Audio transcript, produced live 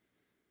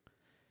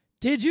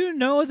Did you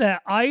know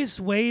that ice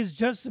weighs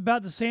just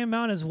about the same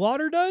amount as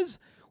water does?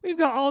 We've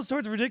got all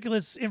sorts of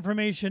ridiculous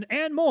information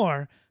and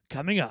more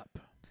coming up.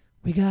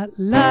 We got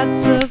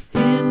lots of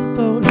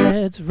info.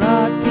 Let's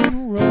rock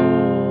and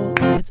roll.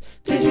 It's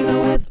Did You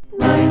Know with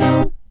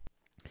Rhino.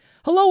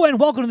 Hello and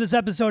welcome to this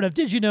episode of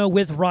Did You Know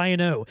with Ryan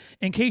O.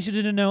 In case you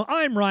didn't know,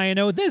 I'm Ryan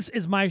O. This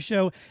is my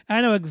show, and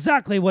I know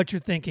exactly what you're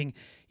thinking.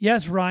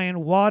 Yes,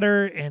 Ryan,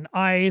 water and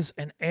ice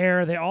and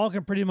air, they all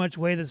can pretty much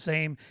weigh the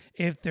same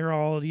if they're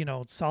all,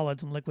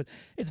 solids and liquids.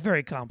 It's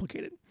very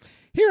complicated.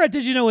 Here at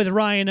Did You Know with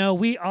Ryan O,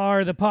 we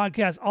are the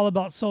podcast all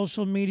about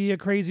social media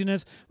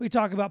craziness. We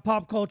talk about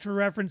pop culture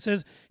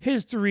references,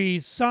 history,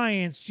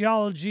 science,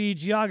 geology,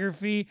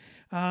 geography,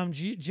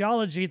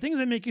 geology, things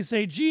that make you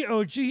say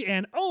G-O-G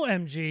and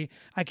O-M-G.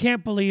 I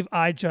can't believe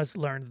I just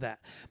learned that.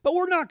 But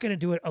we're not going to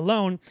do it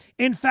alone.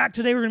 In fact,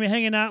 today we're going to be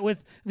hanging out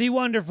with the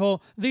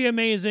wonderful, the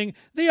amazing,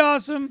 the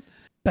awesome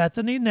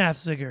Bethany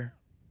Nafziger.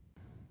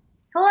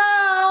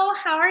 Hello,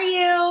 how are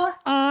you?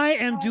 I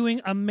am doing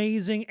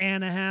amazing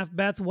and a half.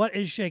 Beth, what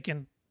is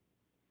shaking?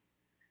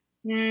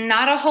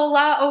 Not a whole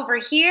lot over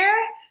here.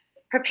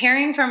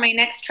 Preparing for my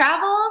next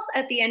travels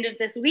at the end of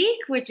this week,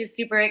 which is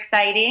super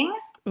exciting.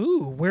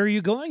 Ooh, where are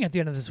you going at the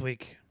end of this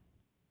week?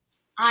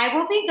 I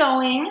will be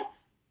going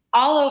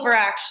all over,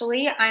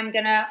 actually. I'm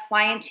going to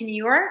fly into New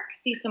York,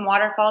 see some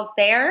waterfalls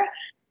there.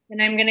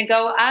 And I'm going to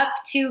go up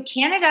to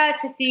Canada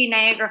to see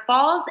Niagara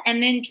Falls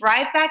and then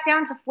drive back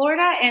down to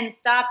Florida and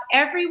stop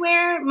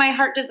everywhere my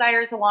heart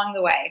desires along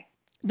the way.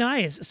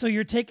 Nice. So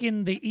you're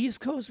taking the East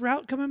Coast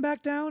route coming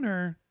back down,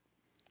 or?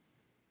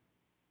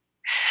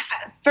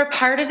 For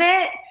part of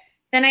it,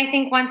 then I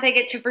think once I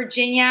get to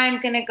Virginia, I'm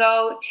going to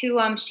go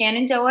to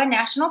Shenandoah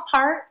National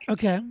Park.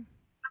 Okay.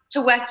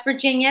 To West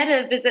Virginia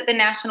to visit the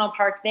national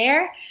park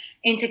there,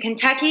 into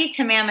Kentucky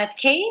to Mammoth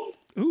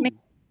Caves, Ooh.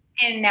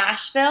 in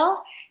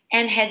Nashville,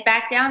 and head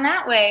back down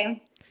that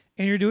way.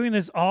 And you're doing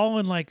this all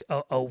in like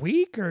a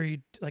week or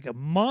like a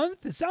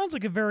month? It sounds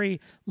like a very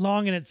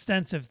long and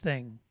extensive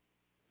thing.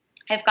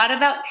 I've got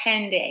about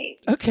 10 days.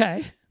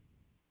 Okay.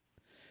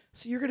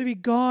 So you're going to be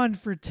gone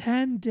for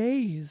 10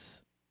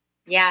 days.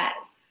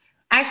 Yes.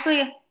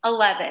 Actually,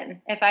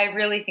 11, if I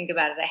really think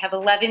about it. I have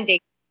 11 days.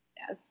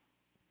 Yes.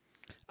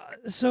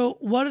 So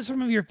what are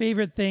some of your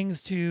favorite things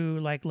to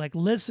like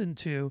listen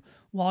to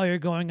while you're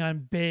going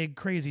on big,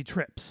 crazy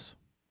trips?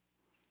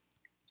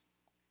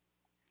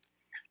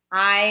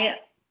 I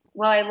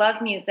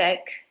love music.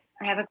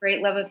 I have a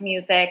great love of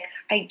music.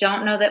 I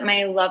don't know that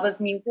my love of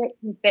music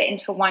can fit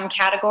into one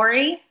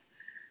category.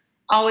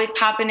 Always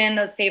popping in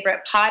those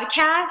favorite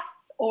podcasts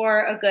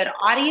or a good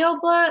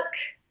audiobook.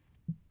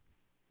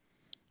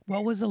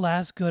 What was the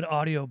last good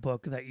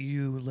audiobook that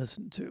you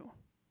listened to?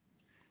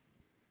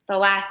 The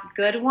last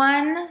good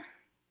one.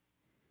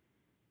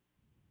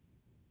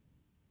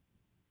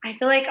 I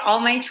feel like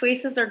all my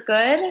choices are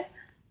good,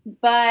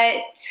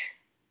 but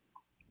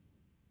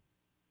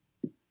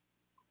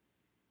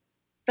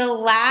the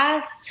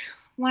last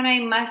one I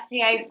must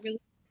say I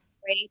really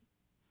enjoyed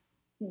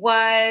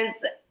was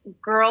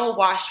Girl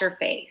Wash Your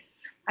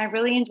Face. I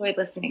really enjoyed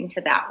listening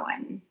to that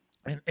one.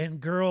 And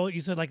girl,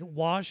 you said like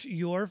wash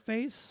your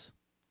face?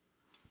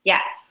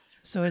 Yes.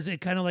 So is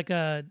it kind of like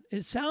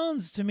it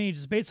sounds to me,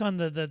 just based on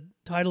the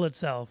title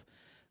itself,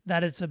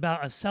 that it's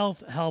about a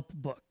self-help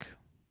book.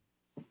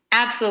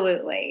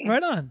 Absolutely.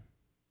 Right on.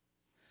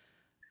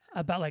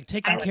 About like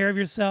taking care of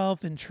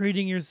yourself and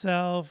treating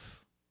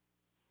yourself.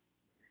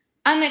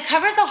 It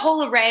covers a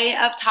whole array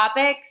of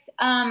topics,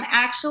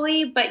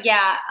 actually, but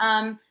yeah,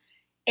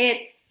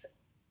 it's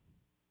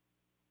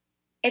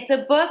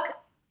a book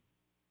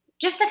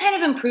just to kind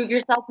of improve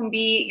yourself and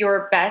be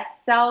your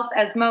best self,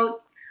 as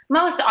most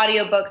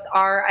audiobooks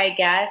are, I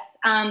guess.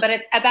 But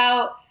it's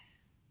about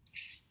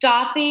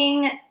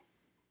stopping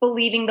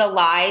believing the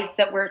lies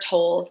that we're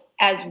told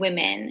as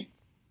women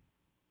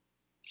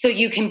so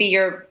you can be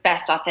your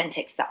best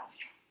authentic self.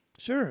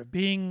 Sure.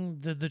 Being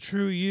the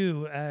true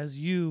you as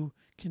you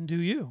can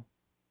do you.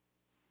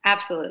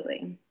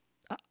 Absolutely.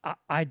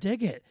 I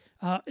dig it.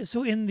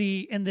 So in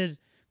the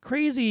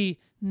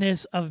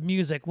craziness of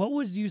music, what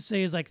would you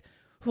say is like,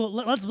 well,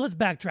 let's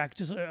backtrack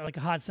just like a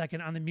hot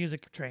second on the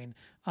music train.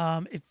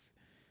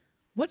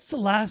 What's the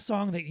last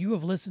song that you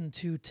have listened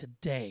to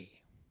today?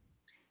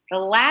 The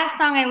last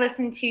song I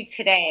listened to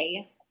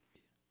today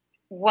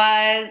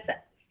was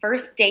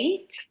First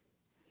Date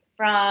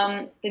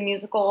from the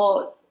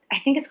musical, I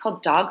think it's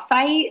called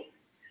Dogfight.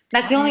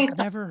 That's the only. I've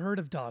never heard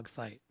of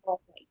Dogfight.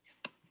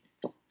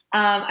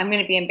 I'm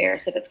going to be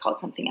embarrassed if it's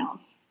called something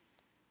else.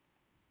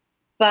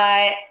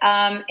 But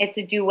it's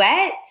a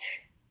duet.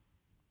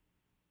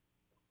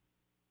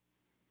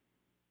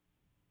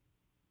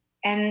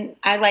 And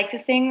I like to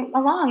sing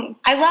along.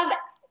 I love,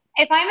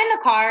 if I'm in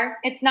the car,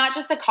 it's not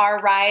just a car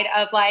ride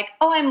of like,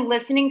 oh, I'm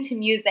listening to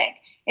music.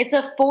 It's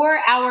a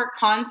 4-hour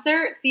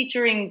concert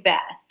featuring Beth.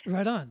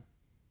 Right on.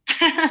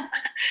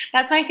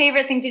 That's my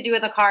favorite thing to do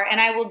with a car. And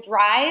I will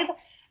drive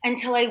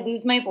until I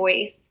lose my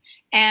voice.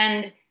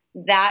 And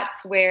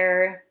that's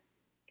where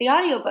the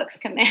audiobooks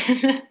come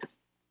in.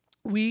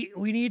 we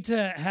need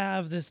to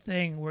have this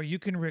thing where you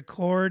can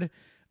record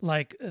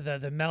like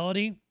the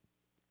melody,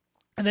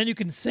 and then you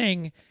can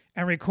sing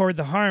and record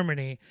the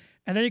harmony,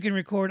 and then you can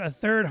record a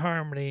third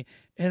harmony,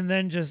 and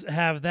then just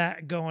have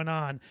that going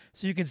on,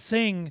 so you can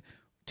sing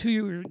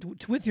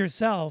with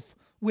yourself,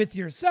 with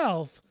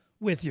yourself,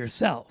 with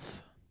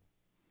yourself.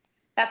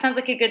 That sounds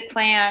like a good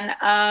plan.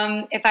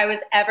 If I was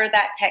ever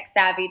that tech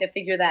savvy to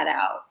figure that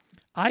out,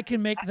 I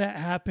can make that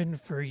happen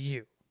for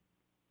you.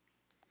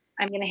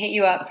 I'm going to hit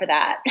you up for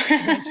that.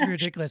 That should be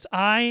ridiculous.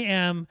 I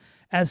am,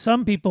 as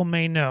some people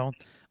may know,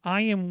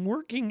 I am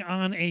working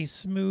on a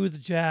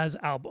smooth jazz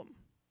album.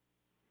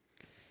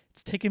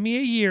 It's taken me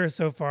a year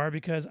so far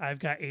because I've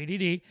got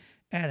ADD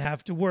and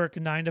have to work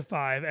 9 to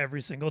 5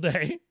 every single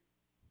day.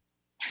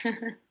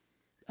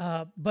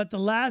 But the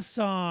last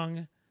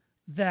song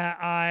that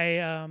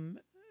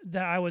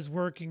I was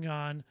working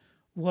on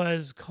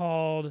was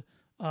called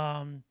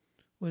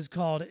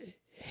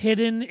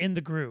 "Hidden in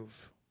the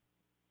Groove,"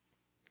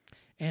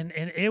 and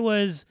it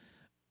was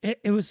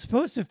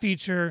supposed to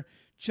feature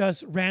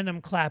just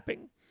random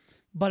clapping,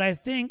 but I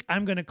think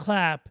I'm gonna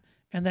clap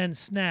and then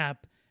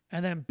snap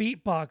and then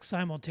beatbox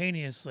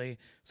simultaneously.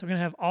 So I'm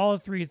gonna have all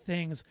three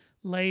things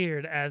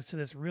layered as to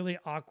this really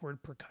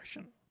awkward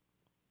percussion.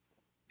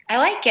 I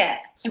like it.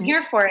 I'm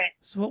here for it.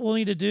 So what we'll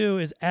need to do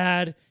is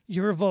add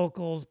your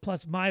vocals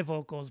plus my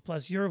vocals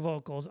plus your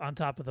vocals on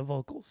top of the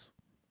vocals.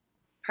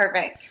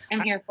 Perfect.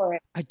 I'm here for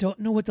it. I don't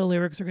know what the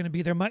lyrics are going to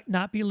be. There might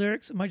not be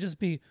lyrics. It might just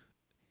be,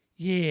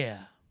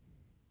 yeah.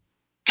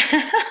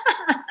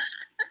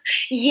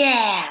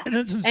 Yeah. And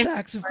then some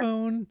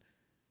saxophone.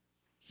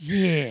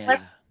 Yeah.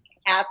 Let's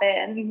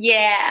happen.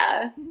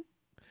 Yeah.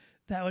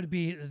 That would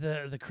be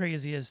the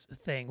craziest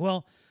thing.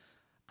 Well,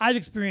 I've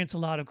experienced a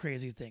lot of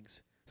crazy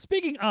things.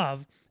 Speaking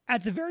of,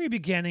 at the very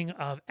beginning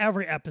of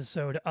every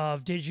episode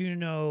of Did You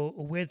Know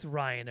with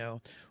Ryan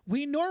O,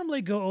 we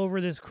normally go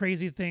over this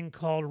crazy thing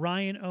called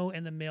Ryan O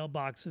and the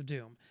Mailbox of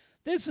Doom.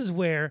 This is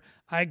where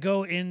I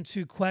go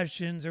into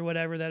questions or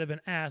whatever that have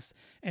been asked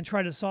and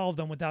try to solve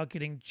them without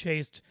getting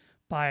chased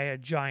by a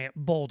giant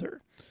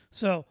boulder.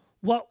 So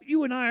what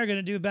you and I are going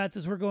to do about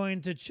this, we're going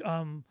to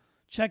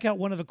check out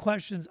one of the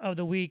questions of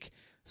the week,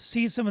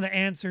 see some of the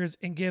answers,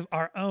 and give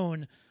our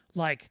own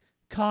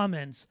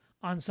comments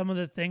on some of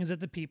the things that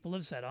the people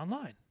have said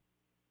online.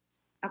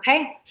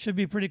 Okay. Should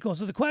be pretty cool.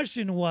 So the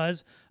question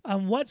was,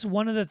 what's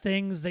one of the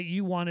things that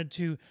you wanted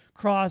to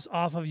cross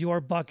off of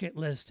your bucket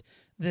list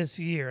this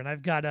year? And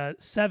I've got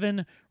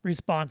 7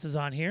 responses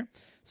on here.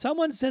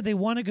 Someone said they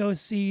want to go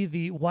see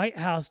the White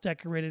House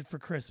decorated for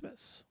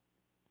Christmas.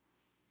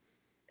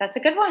 That's a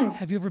good one.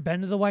 Have you ever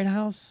been to the White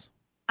House?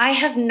 I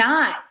have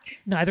not.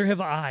 Neither have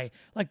I.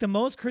 Like the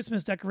most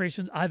Christmas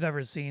decorations I've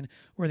ever seen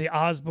were the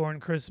Osborne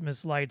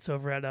Christmas lights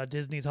over at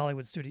Disney's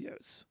Hollywood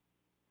Studios.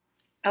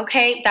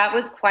 Okay, that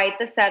was quite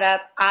the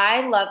setup.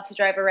 I love to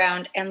drive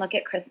around and look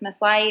at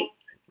Christmas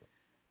lights.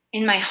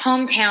 In my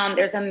hometown,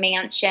 there's a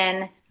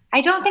mansion. I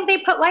don't think they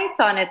put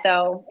lights on it,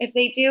 though. If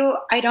they do,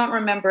 I don't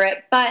remember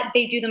it. But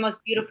they do the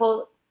most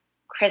beautiful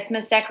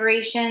Christmas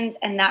decorations,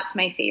 and that's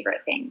my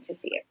favorite thing to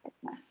see at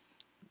Christmas.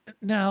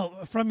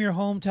 Now, from your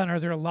hometown, are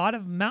there a lot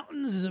of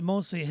mountains? Is it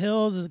mostly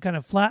hills? Is it kind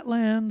of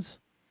flatlands?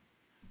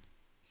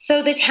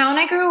 So the town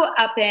I grew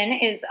up in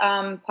is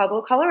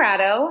Pueblo,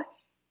 Colorado.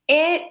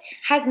 It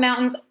has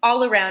mountains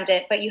all around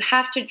it, but you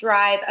have to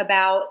drive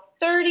about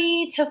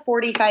 30 to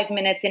 45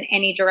 minutes in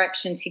any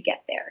direction to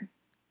get there.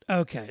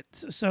 Okay.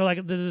 So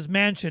like this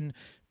mansion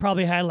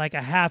probably had like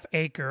a half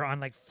acre on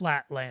like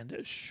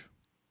flatlandish.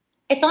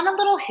 It's on a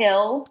little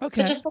hill.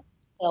 Okay. So just a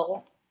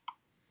hill.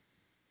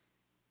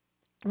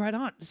 Right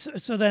on.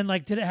 So then,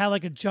 like, did it have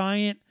like a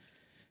giant?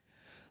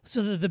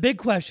 So the big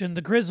question,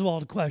 the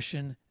Griswold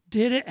question,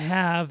 did it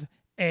have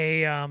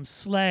a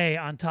sleigh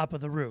on top of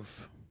the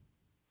roof?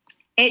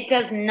 It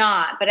does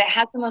not, but it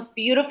has the most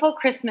beautiful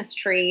Christmas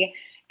tree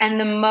and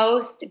the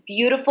most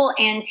beautiful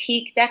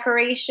antique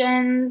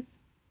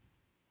decorations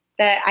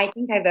that I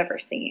think I've ever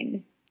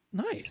seen.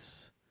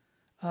 Nice.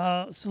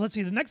 So let's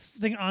see. The next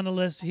thing on the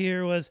list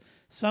here was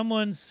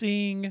someone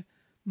seeing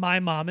my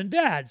mom and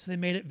dad. So they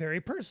made it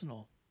very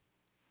personal.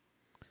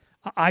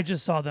 I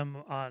just saw them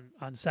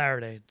on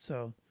Saturday,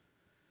 so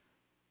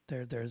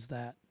there's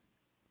that.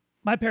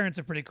 My parents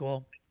are pretty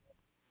cool.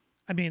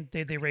 I mean,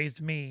 they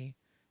raised me,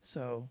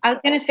 so. I was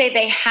going to say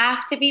they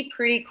have to be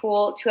pretty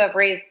cool to have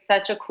raised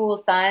such a cool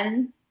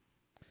son.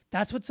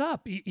 That's what's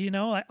up. You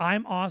know,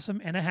 I'm awesome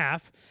and a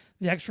half.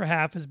 The extra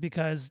half is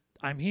because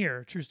I'm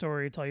here. True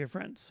story. Tell your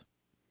friends.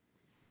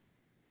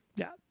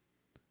 Yeah.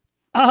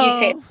 You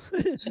say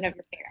of your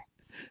parents.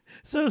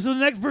 So the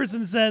next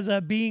person says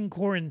being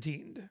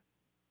quarantined.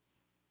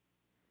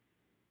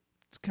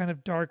 It's kind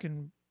of dark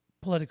and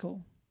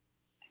political.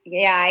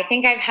 Yeah, I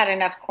think I've had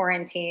enough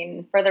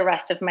quarantine for the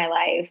rest of my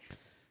life.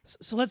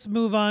 So let's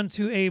move on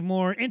to a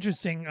more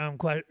interesting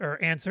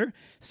answer.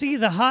 See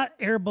the Hot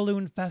Air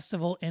Balloon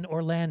Festival in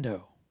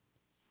Orlando.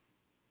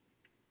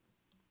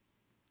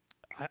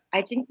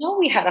 I didn't know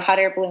we had a hot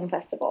air balloon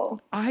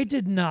festival. I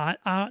did not.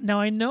 Now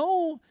I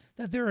know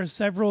that there are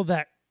several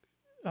that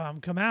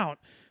come out,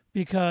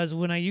 because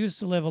when I used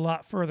to live a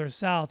lot further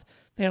south,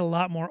 they had a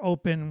lot more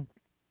open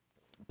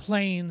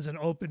plains and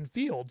open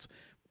fields.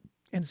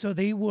 And so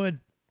they would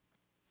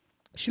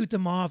shoot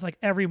them off like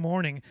every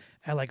morning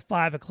at like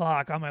 5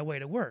 o'clock on my way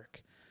to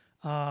work.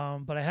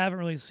 But I haven't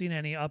really seen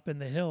any up in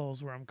the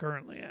hills where I'm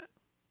currently at.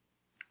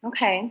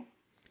 Okay.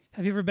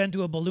 Have you ever been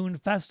to a balloon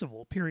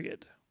festival,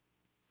 period?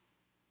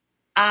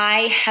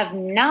 I have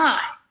not.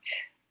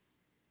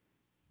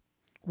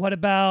 What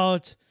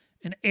about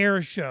an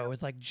air show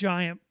with like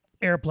giant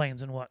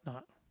airplanes and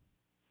whatnot?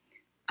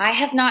 I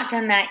have not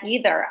done that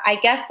either. I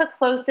guess the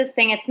closest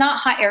thing, it's not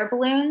hot air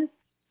balloons,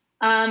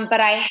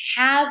 but I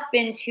have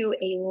been to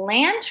a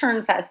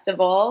lantern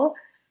festival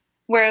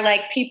where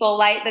like people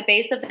light the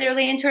base of their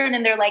lantern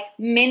and they're like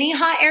mini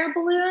hot air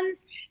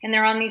balloons and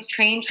they're on these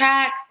train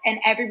tracks and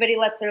everybody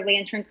lets their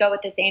lanterns go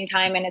at the same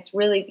time and it's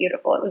really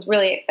beautiful. It was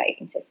really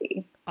exciting to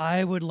see.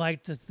 I would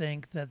like to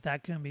think that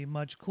that can be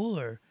much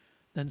cooler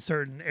than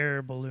certain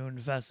air balloon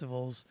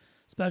festivals,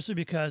 especially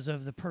because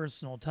of the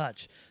personal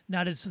touch.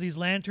 Now, so these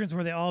lanterns,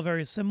 were they all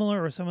very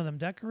similar or some of them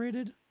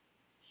decorated?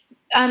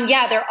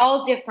 Yeah, they're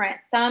all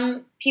different.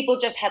 Some people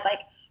just had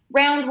like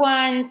round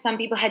ones. Some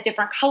people had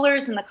different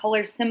colors, and the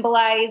colors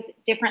symbolize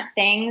different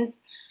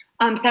things.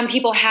 Some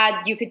people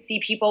had, you could see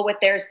people with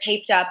theirs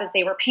taped up as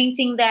they were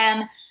painting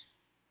them.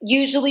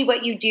 Usually,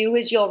 what you do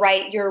is you'll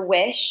write your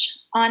wish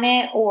on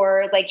it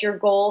or like your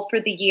goal for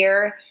the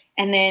year,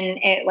 and then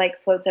it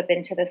like floats up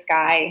into the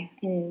sky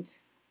and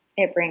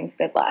it brings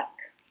good luck.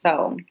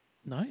 So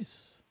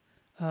Nice.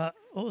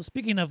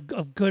 Speaking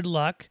of good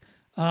luck,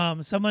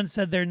 someone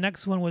said their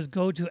next one was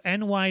go to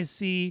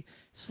NYC/LA.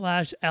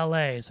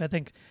 So I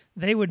think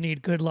they would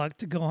need good luck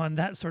to go on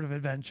that sort of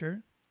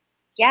adventure.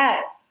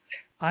 yes.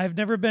 I've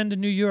never been to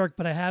New York,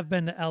 but I have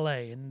been to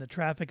LA, and the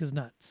traffic is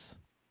nuts.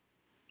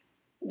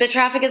 The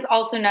traffic is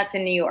also nuts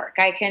in New York.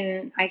 I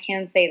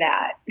can say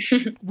that.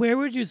 Where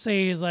would you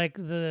say is like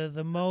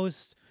the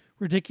most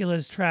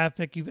ridiculous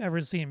traffic you've ever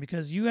seen?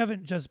 Because you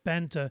haven't just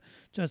been to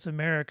just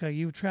America,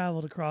 you've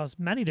traveled across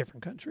many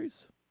different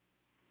countries.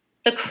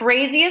 The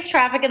craziest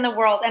traffic in the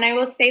world, and I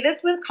will say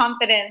this with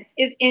confidence,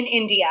 is in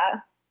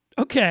India.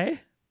 Okay.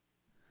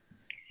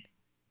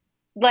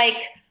 Like,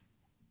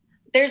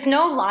 there's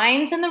no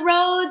lines in the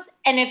roads,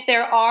 and if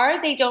there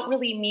are, they don't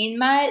really mean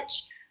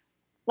much.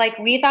 Like,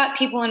 we thought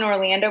people in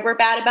Orlando were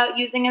bad about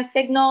using a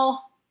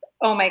signal.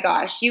 Oh my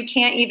gosh, you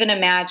can't even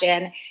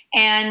imagine.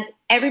 And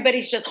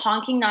everybody's just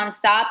honking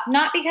nonstop,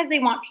 not because they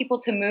want people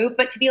to move,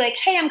 but to be like,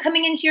 hey, I'm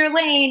coming into your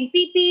lane.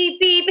 Beep, beep,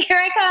 beep, here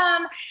I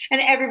come. And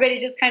everybody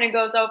just kind of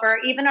goes over.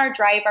 Even our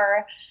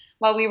driver,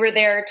 while we were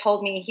there,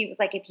 told me, he was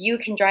like, if you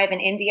can drive in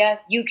India,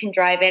 you can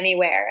drive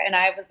anywhere. And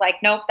I was like,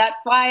 nope,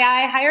 that's why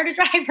I hired a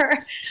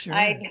driver.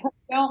 I Sure.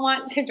 don't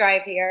want to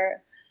drive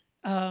here.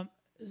 Um,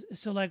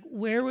 so like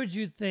where would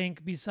you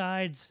think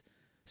besides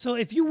so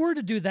if you were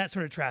to do that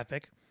sort of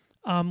traffic,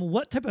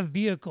 what type of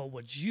vehicle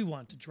would you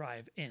want to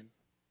drive in?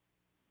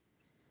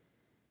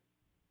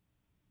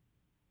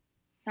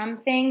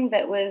 Something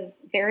that was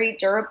very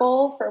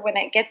durable for when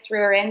it gets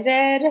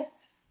rear-ended,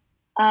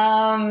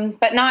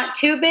 but not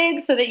too big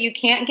so that you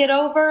can't get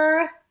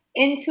over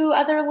into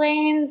other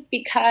lanes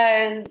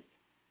because,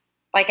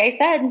 like I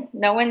said,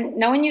 no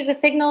one uses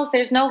signals.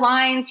 There's no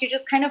lines. You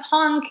just kind of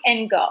honk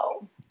and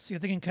go. So you're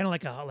thinking kind of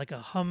like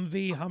a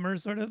Humvee, Hummer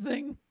sort of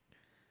thing?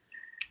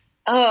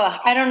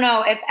 I don't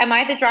know. If am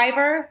I the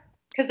driver?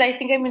 Because I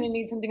think I'm going to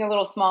need something a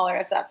little smaller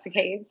if that's the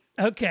case.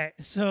 Okay,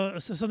 so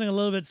something a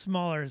little bit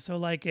smaller, so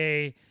like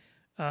a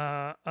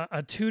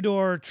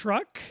two-door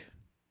truck.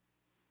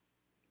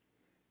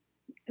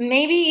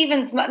 Maybe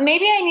even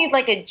maybe I need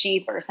like a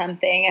Jeep or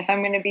something if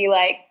I'm going to be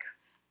like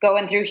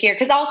going through here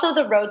because also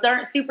the roads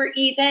aren't super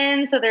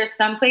even, so there's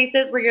some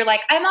places where you're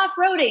like I'm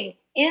off-roading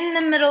in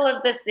the middle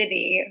of the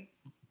city.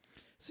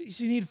 So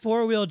you need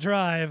four-wheel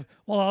drive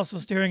while also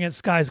staring at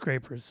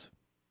skyscrapers.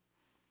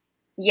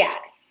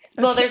 Yes.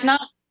 Well, Okay, there's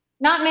not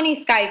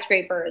many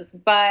skyscrapers,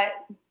 but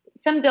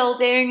some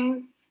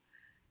buildings,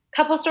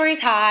 couple stories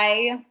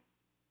high.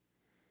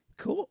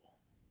 cool.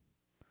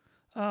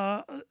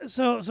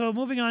 So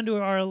moving on to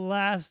our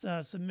last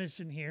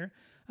submission here.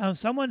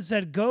 Someone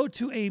said go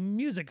to a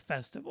music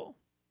festival.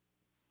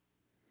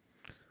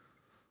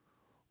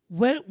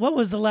 What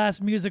was the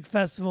last music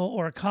festival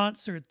or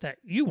concert that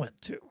you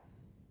went to?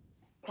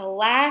 The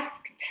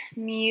last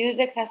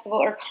music festival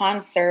or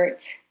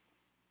concert.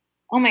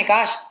 Oh my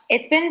gosh,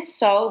 it's been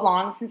so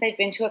long since I've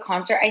been to a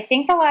concert. I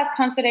think the last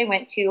concert I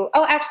went to,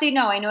 oh, actually,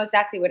 no, I know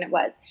exactly when it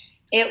was.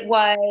 It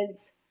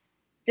was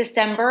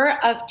December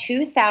of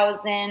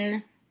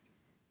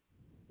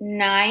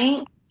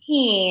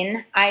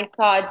 2019. I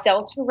saw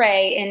Delta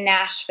Ray in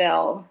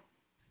Nashville.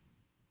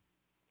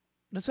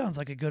 That sounds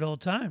like a good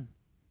old time.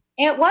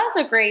 It was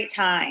a great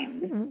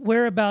time.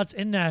 Whereabouts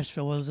in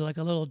Nashville? Was it like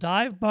a little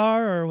dive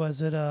bar or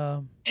was it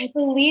I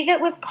believe it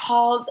was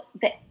called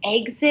the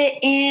Exit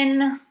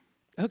Inn.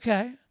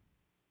 okay.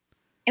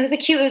 It was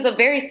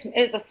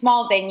a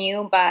small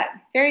venue, but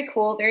very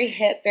cool, very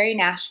hip, very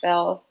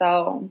Nashville.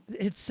 So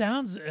It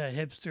sounds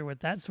hipster with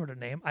that sort of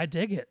name. I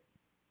dig it.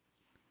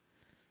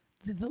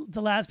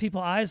 the last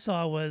people I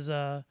saw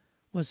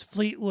was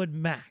Fleetwood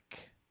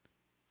Mac.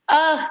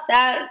 Oh,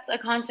 that's a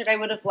concert I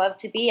would have loved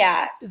to be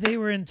at. They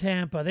were in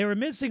Tampa. They were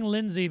missing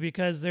Lindsay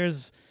because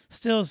there's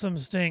still some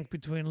stink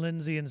between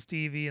Lindsay and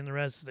Stevie and the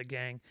rest of the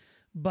gang.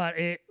 But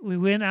we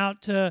went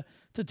out to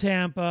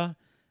Tampa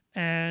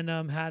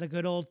and had a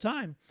good old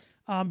time.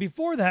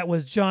 Before that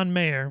was John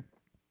Mayer,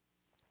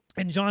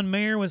 and John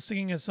Mayer was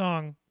singing a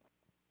song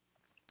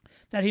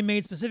that he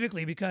made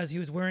specifically because he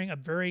was wearing a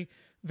very,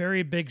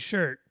 very big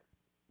shirt.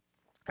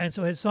 And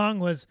so his song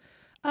was,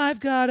 I've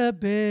got a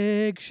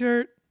big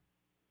shirt.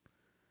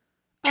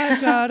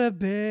 I've got a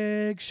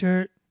big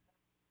shirt.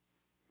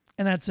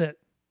 And that's it.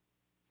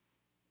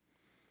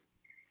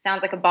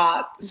 Sounds like a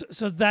bop.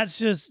 So that's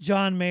just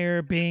John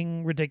Mayer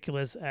being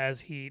ridiculous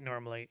as he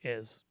normally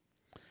is.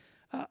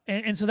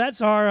 And so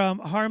that's our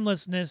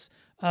harmlessness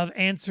of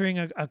answering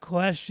a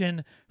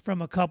question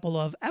from a couple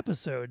of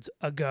episodes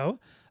ago.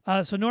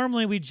 So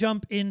normally we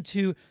jump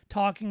into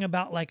talking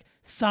about like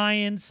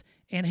science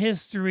and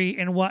history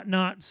and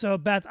whatnot. So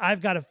Beth,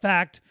 I've got a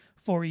fact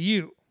for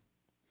you.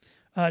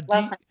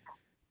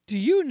 Do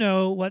you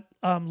know what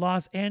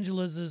Los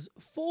Angeles's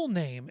full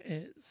name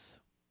is?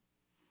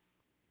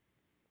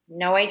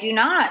 No, I do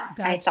not.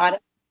 I thought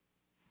it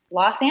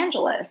was Los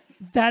Angeles.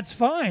 That's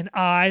fine.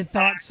 I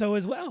thought so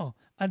as well.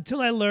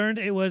 Until I learned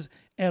it was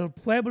El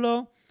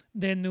Pueblo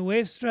de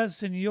Nuestra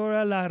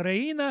Señora la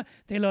Reina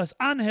de los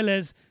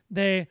Ángeles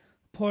de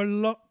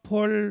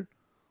Porciuncula.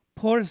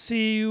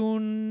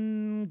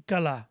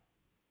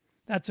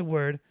 That's a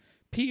word.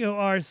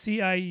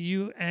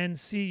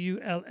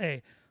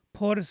 Porciuncula.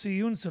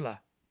 Porciuncula.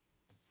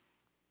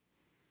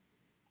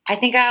 I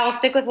think I'll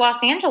stick with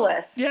Los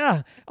Angeles.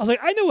 Yeah. I was like,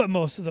 I know what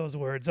most of those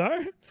words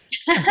are.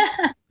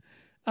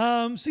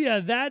 So yeah,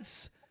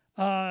 that's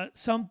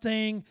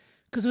something,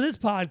 because with this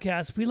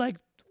podcast, we like,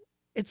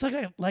 it's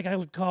like I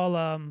would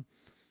call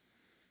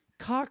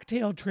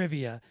cocktail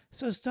trivia.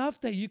 So stuff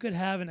that you could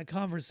have in a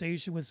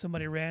conversation with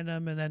somebody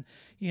random, and then,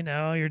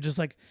 you're just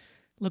like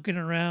looking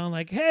around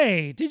like,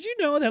 hey, did you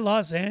know that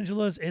Los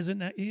Angeles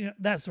isn't,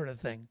 that sort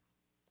of thing.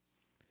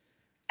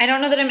 I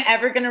don't know that I'm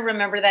ever going to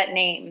remember that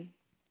name.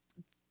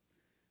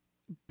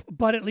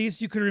 But at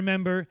least you could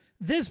remember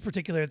this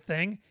particular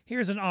thing.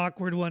 Here's an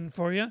awkward one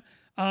for you.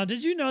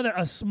 Did you know that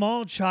a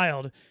small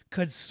child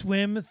could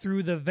swim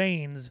through the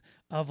veins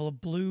of a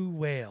blue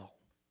whale?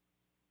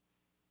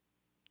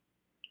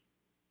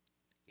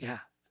 Yeah,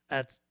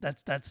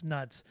 that's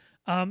nuts.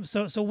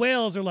 So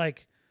whales are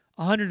like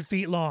 100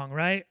 feet long,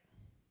 right?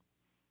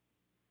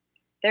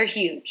 They're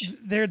huge.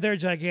 They're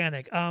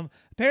gigantic.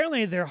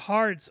 Apparently their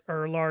hearts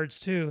are large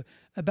too,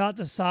 about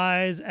the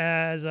size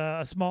as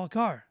a small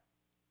car.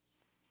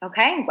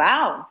 Okay,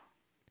 wow.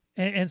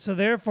 And so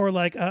therefore,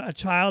 like a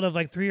child of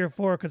like 3 or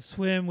 4 could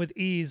swim with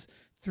ease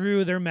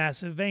through their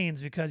massive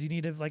veins, because you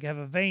need to like have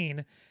a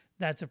vein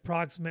that's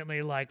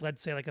approximately like,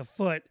 let's say like a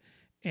foot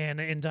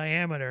in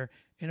diameter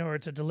in order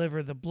to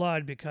deliver the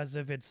blood because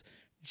of its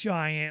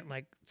giant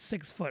like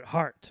 6-foot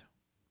heart.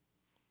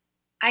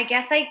 I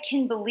guess I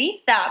can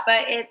believe that,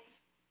 but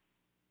it's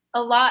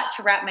a lot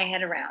to wrap my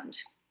head around.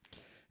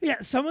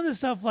 Yeah, some of the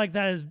stuff like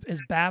that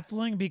is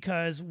baffling,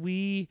 because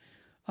we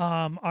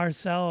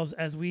ourselves,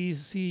 as we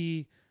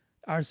see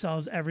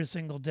ourselves every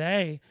single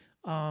day,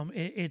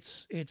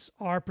 it's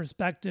our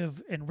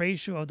perspective and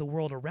ratio of the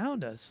world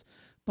around us.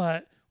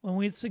 But when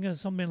we think of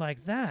something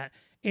like that,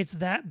 it's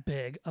that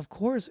big. Of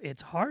course,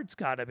 its heart's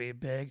got to be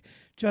big.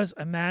 Just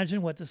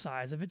imagine what the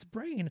size of its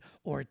brain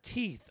or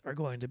teeth are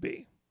going to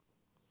be.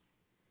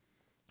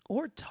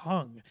 Or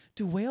tongue.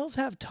 Do whales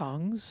have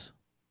tongues?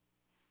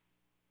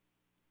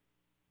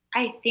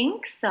 I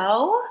think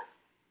so.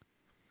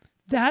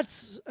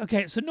 That's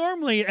okay. So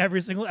normally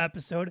every single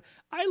episode,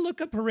 I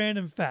look up a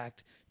random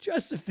fact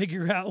just to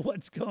figure out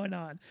what's going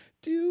on.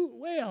 Do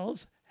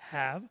whales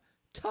have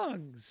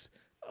tongues?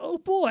 Oh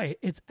boy,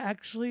 it's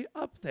actually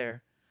up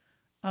there.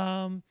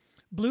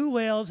 Blue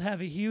whales have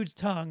a huge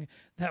tongue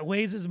that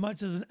weighs as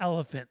much as an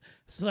elephant.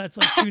 So that's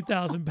like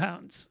 2,000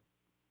 pounds.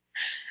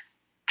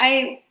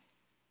 I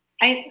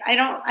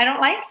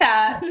don't like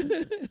that.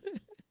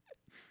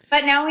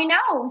 But now we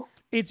know.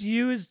 It's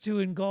used to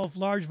engulf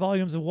large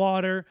volumes of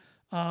water,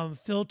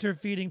 filter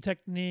feeding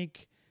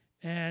technique,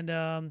 and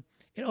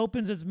it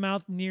opens its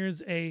mouth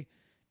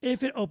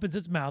if it opens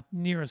its mouth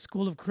near a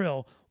school of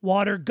krill,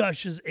 water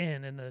gushes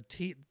in, and the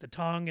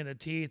tongue and the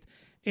teeth,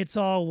 it's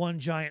all one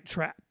giant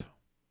trap.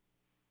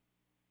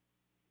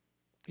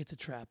 It's a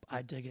trap.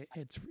 I dig it.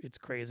 It's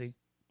crazy.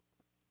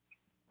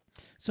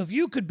 So if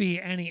you could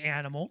be any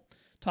animal,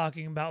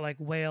 talking about like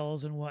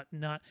whales and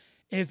whatnot,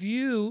 if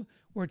you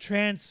were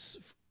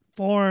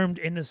transformed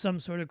into some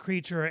sort of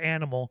creature or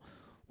animal,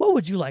 what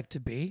would you like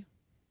to be?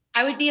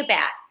 I would be a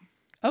bat.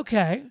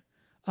 Okay.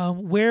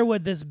 Where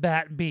would this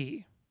bat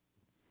be?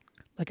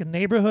 Like a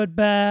neighborhood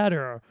bat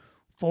or a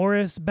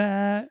forest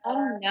bat?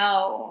 Oh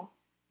no.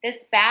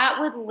 This bat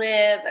would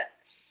live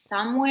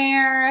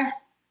somewhere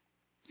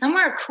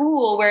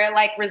cool, where it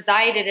like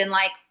resided in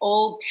like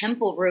old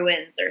temple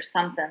ruins or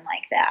something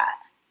like that.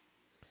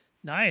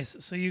 Nice.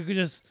 So you could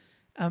just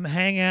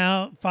hang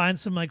out, find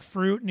some like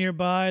fruit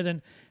nearby,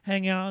 then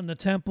hang out in the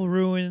temple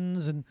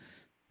ruins and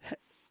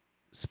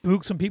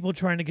spook some people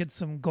trying to get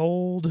some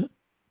gold.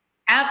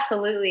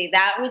 Absolutely.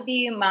 That would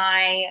be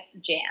my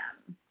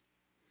jam.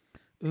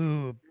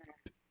 Ooh,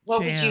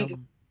 What would you do?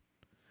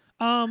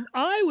 jam.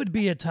 I would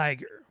be a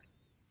tiger.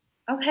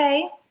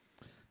 Okay.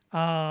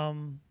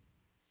 Um,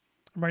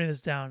 I'm writing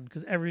this down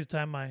because every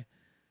time I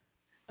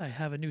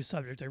have a new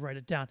subject, I write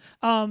it down.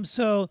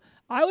 So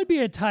I would be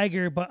a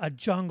tiger, but a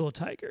jungle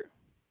tiger.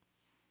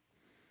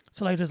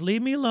 So like, just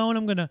leave me alone.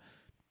 I'm gonna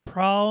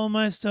prowl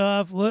my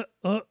stuff. What?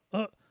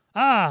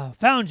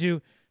 Found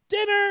you.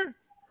 Dinner.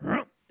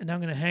 And I'm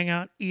gonna hang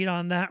out, eat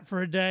on that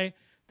for a day.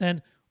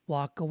 Then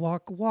walk.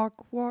 Because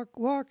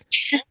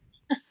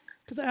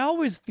I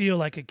always feel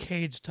like a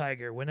caged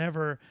tiger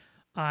whenever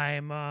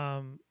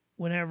I'm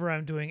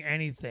doing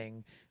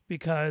anything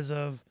because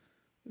of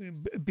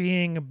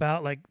being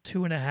about like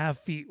 2.5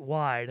 feet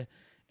wide,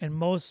 and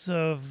most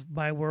of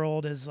my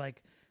world is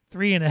like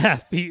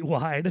 3.5 feet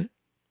wide.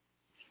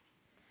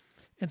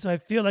 And so I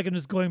feel like I'm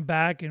just going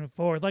back and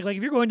forth. Like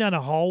if you're going down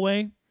a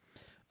hallway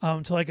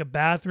to like a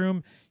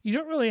bathroom, you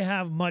don't really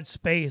have much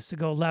space to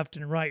go left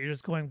and right. You're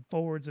just going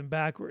forwards and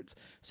backwards.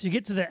 So you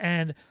get to the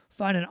end,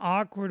 find an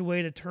awkward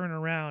way to turn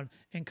around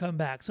and come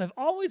back. So I've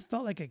always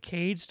felt like a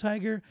caged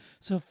tiger.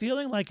 So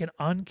feeling like an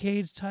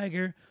uncaged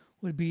tiger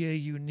would be a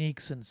unique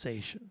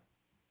sensation.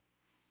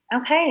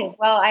 Okay.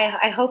 Well,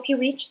 I hope you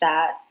reach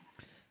that.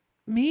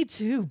 Me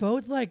too,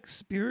 both like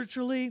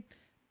spiritually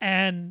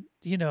and,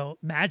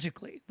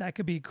 magically. That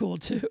could be cool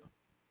too.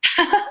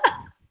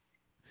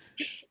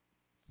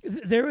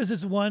 There was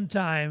this one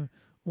time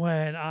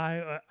when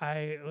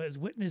I was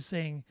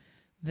witnessing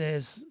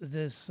this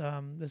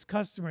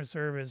customer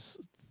service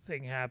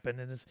thing happen,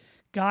 and this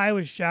guy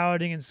was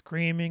shouting and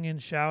screaming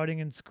and shouting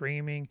and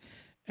screaming,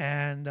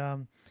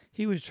 and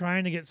he was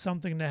trying to get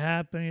something to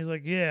happen. He's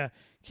like, "Yeah,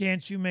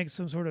 can't you make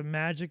some sort of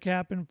magic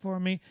happen for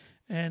me?"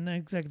 And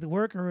like the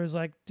worker was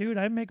like, "Dude,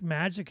 I make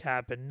magic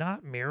happen,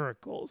 not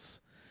miracles."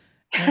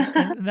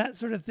 And that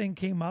sort of thing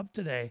came up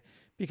today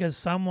because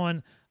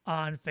someone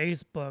on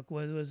Facebook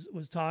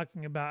was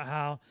talking about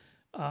how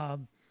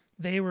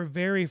they were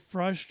very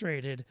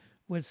frustrated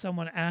with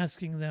someone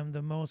asking them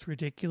the most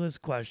ridiculous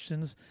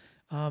questions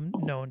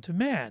known to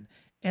man.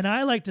 And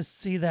I like to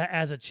see that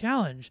as a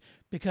challenge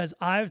because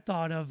I've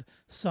thought of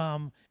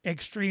some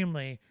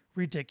extremely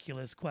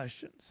ridiculous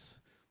questions.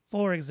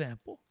 For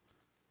example,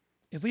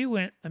 if we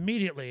went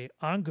immediately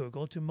on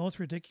Google to most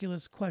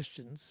ridiculous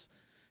questions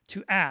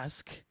to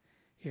ask,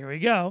 here we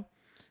go.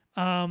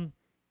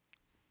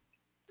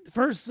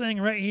 First thing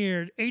right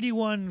here,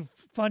 81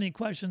 funny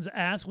questions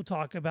asked. We'll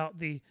talk about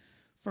the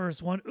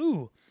first one.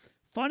 Ooh,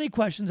 funny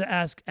questions to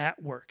ask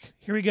at work.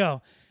 Here we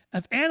go.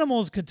 If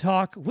animals could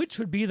talk, which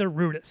would be the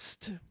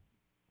rudest?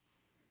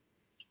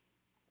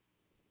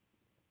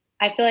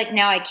 I feel like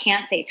now I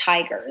can't say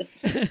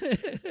tigers.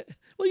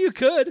 Well, you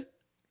could.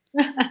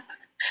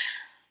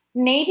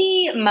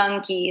 Maybe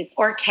monkeys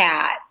or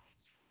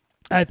cats.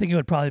 I think it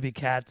would probably be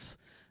cats.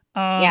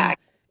 Yeah.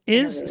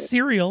 Is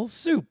cereal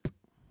soup?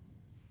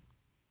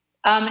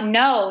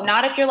 No,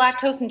 not if you're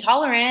lactose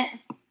intolerant.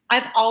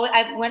 I've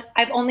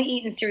only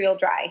eaten cereal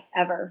dry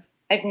ever.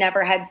 I've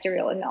never had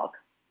cereal in milk.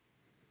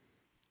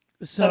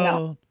 So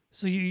no.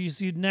 So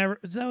you'd never.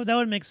 So that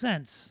would make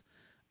sense.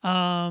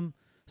 So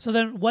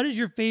then, what is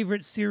your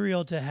favorite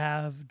cereal to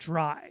have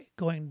dry?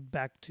 Going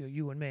back to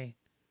you and me.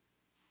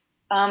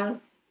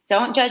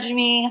 Don't judge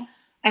me.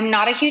 I'm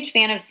not a huge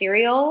fan of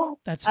cereal.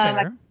 That's fair.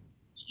 I'm a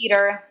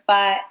eater,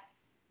 but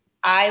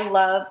I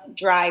love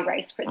dry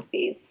Rice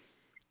Krispies.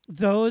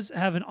 Those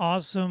have an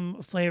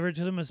awesome flavor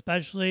to them,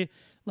 especially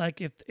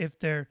like if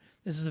they're.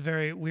 This is a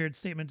very weird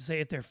statement to say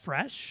if they're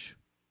fresh.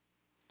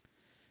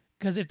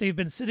 Because if they've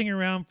been sitting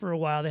around for a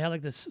while, they have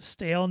like this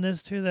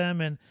staleness to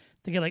them, and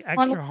they get like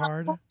extra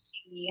hard.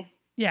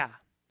 Yeah,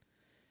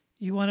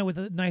 you want it with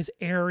a nice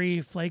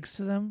airy flakes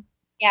to them.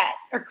 Yes,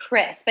 or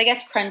crisp. I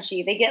guess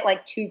crunchy. They get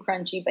like too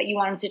crunchy, but you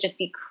want them to just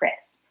be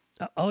crisp.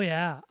 Oh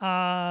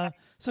yeah.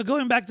 So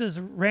going back to this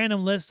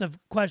random list of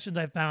questions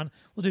I found,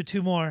 we'll do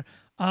two more.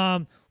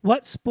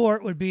 What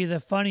sport would be the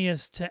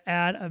funniest to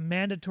add a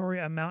mandatory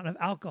amount of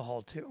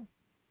alcohol to?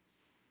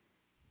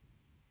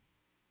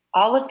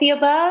 All of the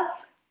above?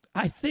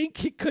 I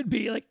think it could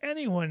be like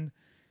anyone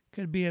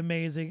could be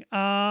amazing.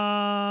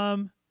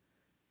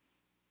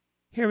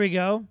 Here we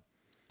go.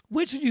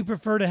 Which would you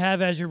prefer to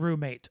have as your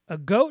roommate, a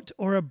goat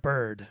or a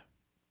bird?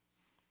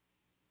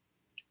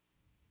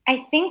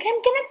 I think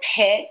I'm going to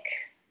pick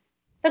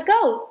the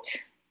goat.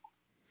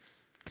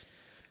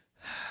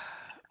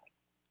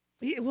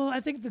 Well,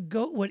 I think the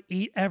goat would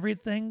eat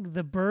everything.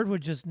 The bird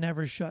would just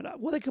never shut up.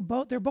 Well,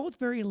 they're both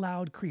very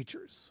loud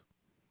creatures.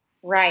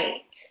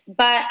 Right.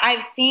 But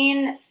I've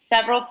seen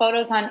several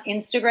photos on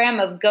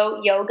Instagram of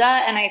goat yoga,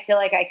 and I feel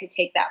like I could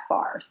take that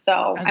far.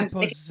 So I'm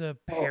opposed to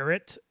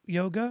parrot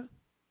yoga.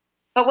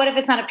 But what if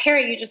it's not a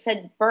parrot? You just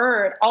said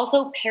bird.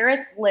 Also,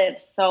 parrots live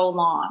so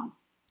long.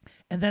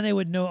 And then they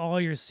would know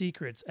all your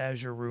secrets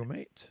as your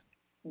roommate.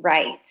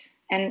 Right.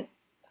 And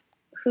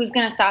who's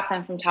going to stop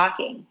them from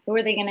talking? Who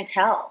are they going to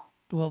tell?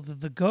 Well,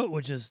 the goat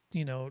would just,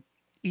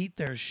 eat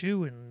their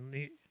shoe,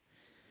 and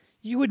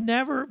you would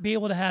never be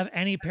able to have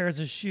any pairs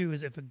of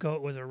shoes if a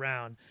goat was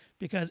around,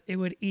 because it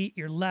would eat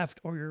your left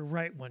or your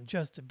right one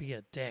just to be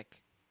a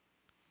dick.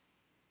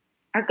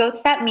 Are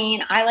goats that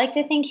mean? I like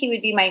to think he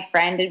would be my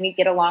friend and we'd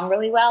get along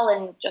really well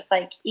and just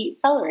like eat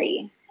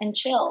celery and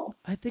chill.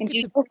 I think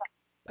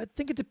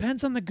it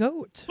depends on the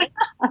goat.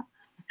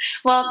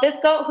 Well, this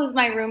goat who's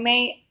my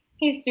roommate,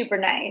 he's super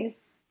nice.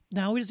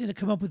 Now we just need to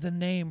come up with a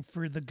name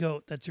for the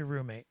goat that's your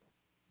roommate.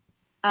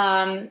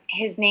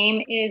 His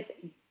name is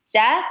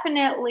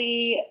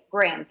definitely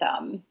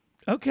Grantham.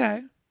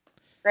 Okay.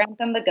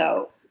 Grantham the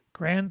goat.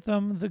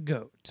 Grantham the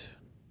goat.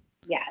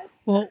 Yes.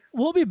 Well,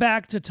 we'll be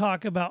back to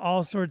talk about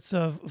all sorts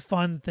of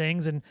fun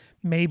things and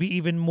maybe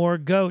even more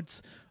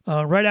goats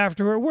right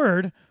after a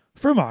word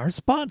from our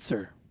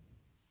sponsor.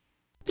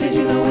 Did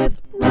you know with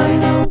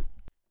Rhino?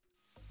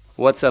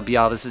 What's up,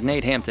 y'all? This is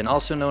Nate Hampton,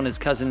 also known as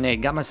Cousin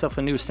Nate. Got myself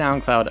a new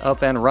SoundCloud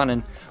up and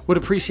running. Would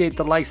appreciate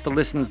the likes, the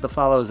listens, the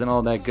follows, and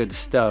all that good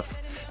stuff.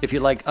 If you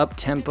like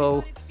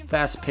up-tempo,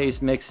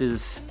 fast-paced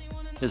mixes,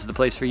 this is the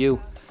place for you.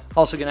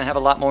 Also going to have a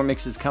lot more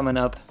mixes coming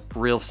up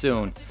real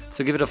soon.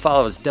 So give it a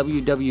follow. It's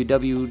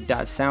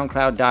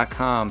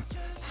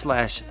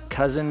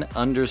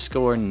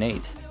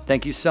www.soundcloud.com/cousin_Nate.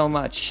 Thank you so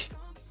much.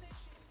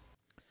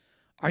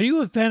 Are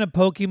you a fan of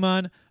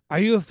Pokemon? Are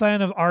you a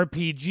fan of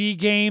RPG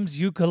games,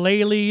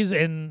 ukuleles,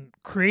 and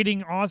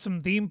creating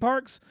awesome theme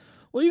parks?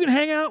 Well, you can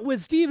hang out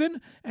with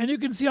Steven, and you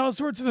can see all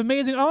sorts of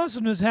amazing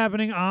awesomeness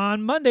happening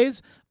on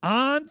Mondays,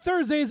 on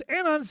Thursdays,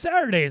 and on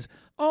Saturdays,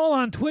 all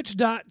on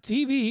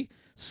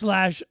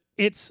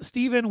twitch.tv/It's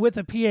Steven with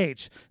a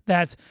PH.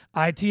 That's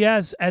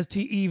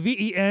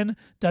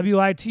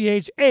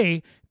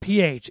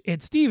ITSSTEVENWITHAPH.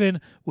 It's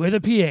Steven with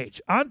a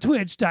PH on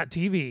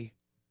twitch.tv.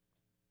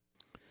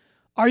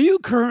 Are you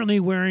currently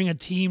wearing a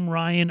Team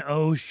Ryan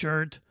O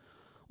shirt?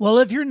 Well,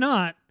 if you're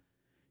not,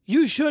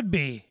 you should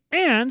be,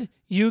 and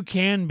you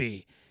can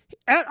be.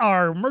 At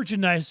our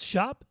merchandise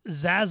shop,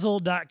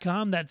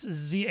 Zazzle.com, that's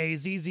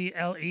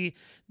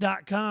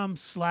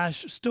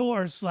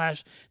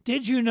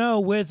ZAZZLE.com/store/Did You Know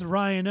with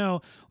Ryan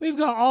O. We've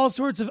got all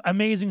sorts of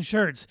amazing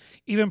shirts,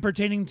 even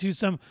pertaining to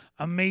some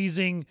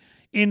amazing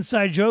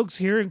inside jokes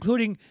here,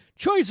 including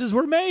Choices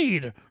Were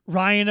Made,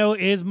 Ryan O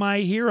is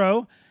my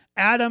hero,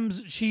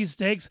 Adam's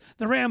Cheesesteaks,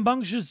 the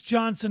Rambunctious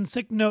Johnson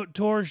Sick Note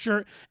Tour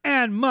shirt,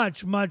 and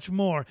much, much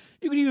more.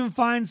 You can even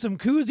find some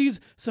koozies,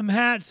 some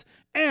hats,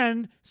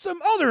 and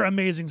some other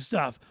amazing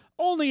stuff.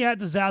 Only at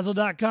the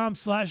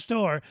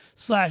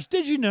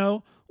Zazzle.com/store/Did You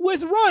Know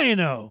with Ryan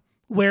O.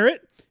 Wear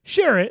it,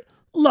 share it,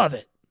 love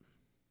it.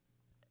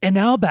 And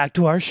now back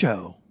to our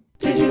show.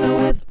 Did you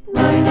know with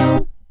Ryan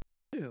O?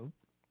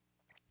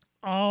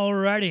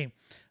 Alrighty.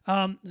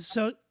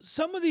 So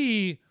some of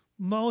the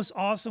most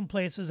awesome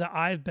places that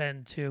I've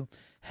been to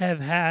have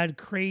had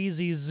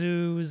crazy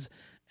zoos,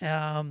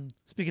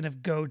 speaking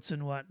of goats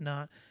and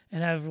whatnot,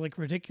 and have like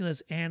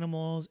ridiculous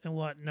animals and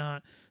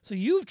whatnot. So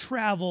you've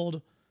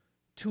traveled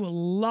to a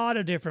lot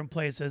of different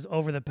places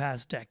over the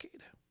past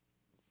decade.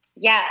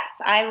 Yes,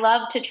 I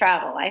love to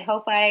travel. I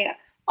hope I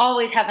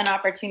always have an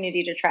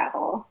opportunity to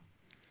travel.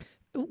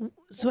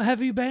 So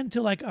have you been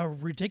to like a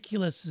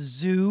ridiculous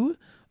zoo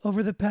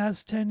over the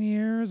past 10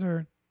 years,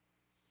 or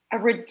a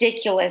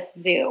ridiculous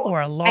zoo,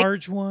 or a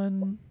large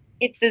one?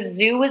 If the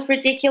zoo was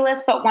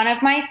ridiculous, but one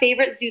of my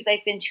favorite zoos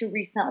I've been to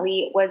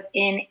recently was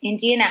in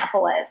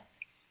Indianapolis.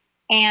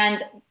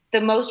 And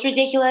the most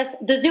ridiculous,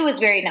 the zoo is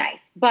very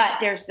nice, but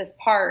there's this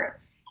part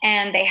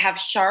and they have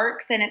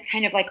sharks and it's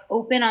kind of like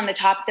open on the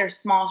top. They're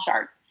small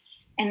sharks.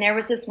 And there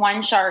was this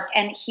one shark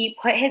and he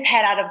put his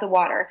head out of the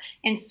water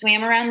and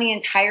swam around the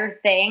entire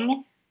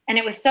thing. And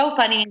it was so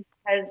funny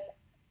because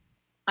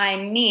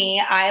I'm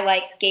me. I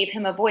like gave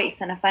him a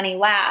voice and a funny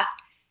laugh.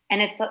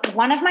 And it's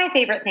one of my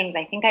favorite things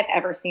I think I've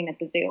ever seen at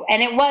the zoo.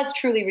 And it was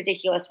truly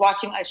ridiculous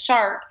watching a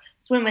shark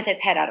swim with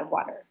its head out of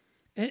water.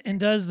 And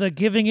does the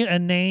giving it a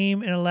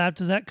name and a laugh,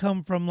 does that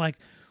come from like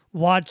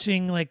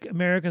watching like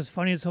America's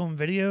Funniest Home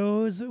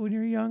Videos when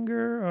you're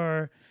younger,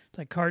 or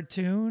like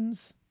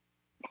cartoons?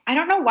 I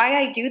don't know why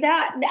I do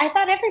that. I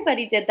thought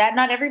everybody did that.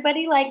 Not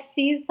everybody like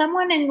sees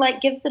someone and like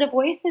gives it a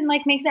voice and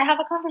like makes it have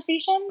a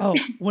conversation. Oh,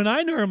 when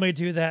I normally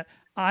do that,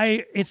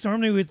 it's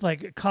normally with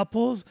like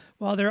couples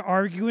while they're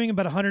arguing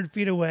about 100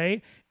 feet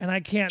away and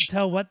I can't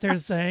tell what they're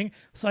saying.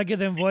 So I give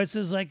them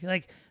voices like,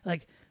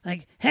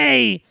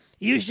 hey,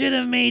 you should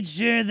have made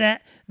sure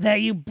that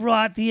you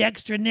brought the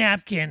extra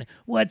napkin.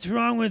 What's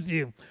wrong with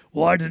you?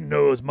 Well, I didn't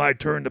know it was my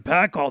turn to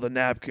pack all the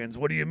napkins.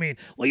 What do you mean?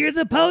 Well, you're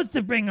supposed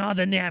to bring all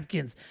the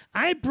napkins.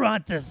 I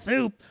brought the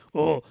soup.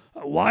 Well,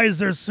 why is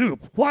there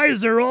soup? Why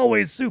is there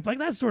always soup? Like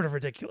that sort of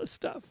ridiculous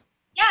stuff.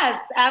 Yes,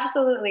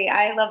 absolutely.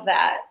 I love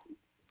that.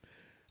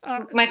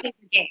 My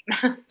favorite game.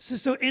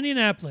 So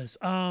Indianapolis,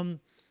 how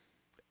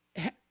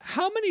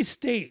many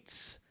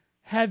states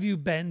have you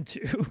been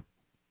to?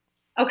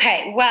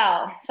 Okay,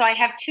 well, so I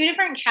have two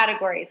different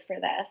categories for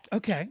this.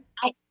 Okay.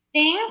 I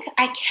think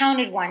I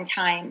counted one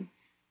time.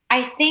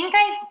 I think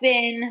I've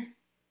been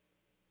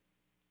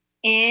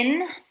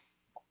in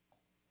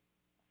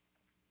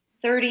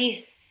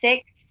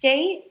 36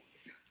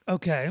 states,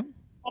 Okay.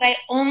 but I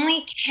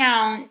only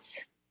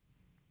count.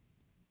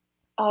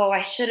 Oh,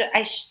 I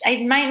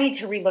might need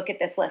to relook at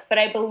this list, but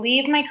I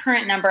believe my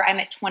current number, I'm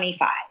at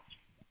 25.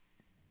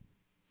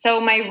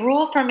 So my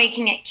rule for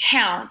making it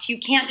count, you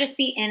can't just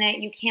be in it,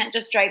 you can't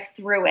just drive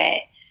through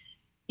it.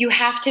 You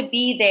have to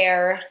be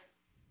there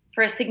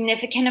for a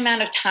significant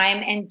amount of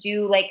time and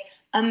do like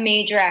a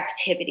major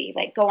activity,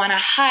 like go on a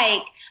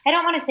hike. I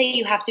don't want to say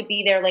you have to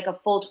be there like a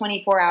full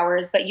 24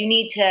 hours, but you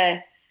need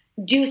to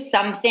do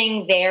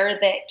something there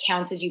that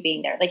counts as you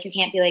being there. Like you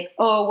can't be like,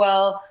 oh,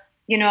 well,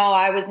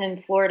 I was in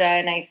Florida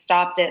and I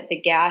stopped at the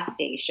gas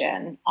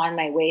station on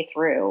my way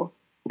through.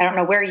 I don't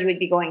know where you would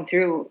be going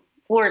through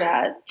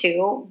Florida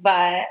to,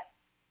 but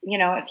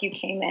if you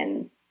came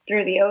in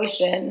through the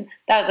ocean,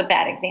 that was a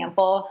bad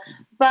example.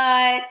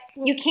 But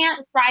you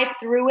can't drive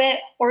through it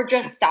or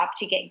just stop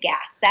to get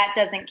gas. That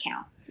doesn't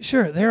count.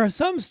 Sure. There are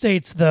some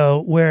states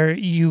though where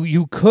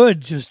you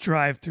could just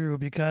drive through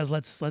because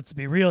let's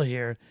be real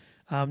here.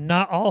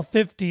 Not all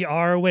 50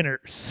 are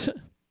winners.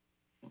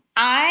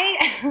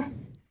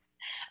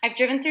 I've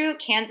driven through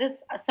Kansas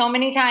so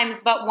many times,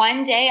 but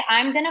one day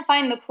I'm going to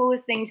find the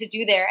coolest thing to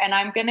do there and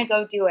I'm going to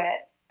go do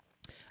it.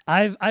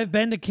 I've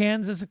been to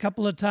Kansas a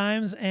couple of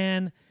times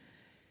and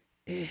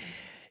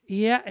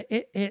yeah,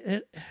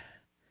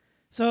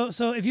 so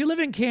if you live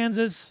in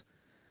Kansas,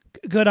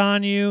 good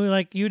on you.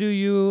 Like you do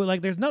you.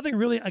 Like there's nothing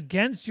really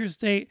against your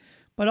state,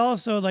 but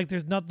also like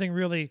there's nothing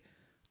really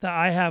that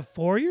I have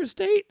for your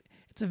state.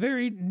 It's a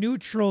very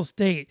neutral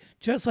state,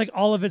 just like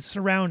all of its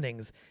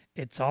surroundings.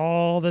 It's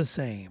all the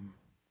same.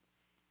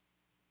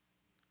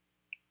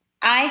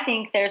 I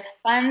think there's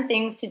fun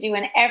things to do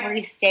in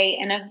every state,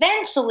 and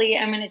eventually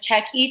I'm going to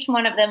check each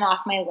one of them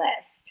off my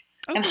list.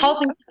 Okay. I'm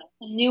hoping to get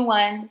some new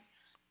ones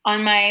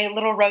on my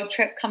little road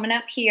trip coming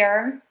up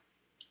here,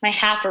 my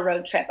half a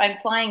road trip. I'm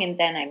flying and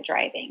then I'm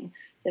driving.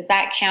 Does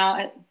that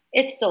count?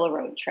 It's still a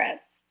road trip.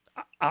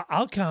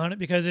 I'll count it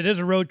because it is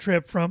a road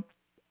trip from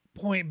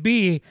point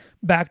B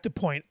back to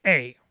point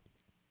A.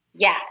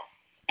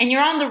 Yes. And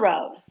you're on the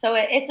road, so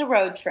it's a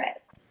road trip.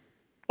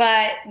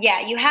 But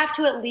yeah, you have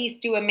to at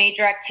least do a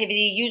major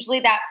activity. Usually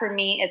that for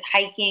me is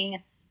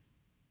hiking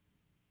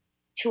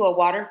to a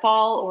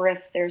waterfall, or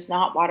if there's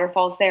not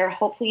waterfalls there,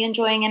 hopefully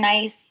enjoying a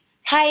nice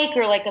hike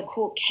or like a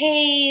cool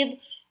cave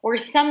or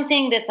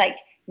something that's like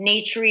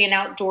naturey and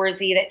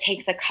outdoorsy that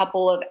takes a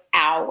couple of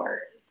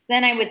hours.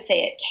 Then I would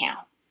say it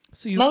counts.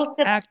 So you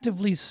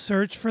actively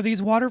search for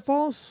these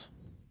waterfalls?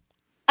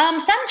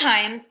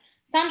 Sometimes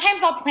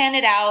I'll plan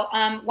it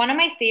out. One of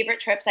my favorite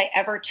trips I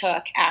ever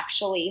took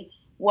actually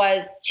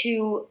was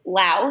to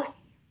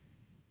Laos.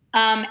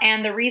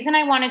 And the reason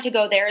I wanted to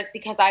go there is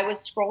because I was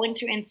scrolling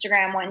through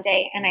Instagram one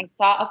day and I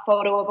saw a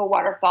photo of a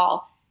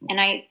waterfall. And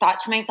I thought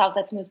to myself,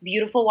 that's the most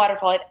beautiful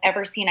waterfall I've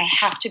ever seen. I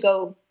have to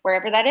go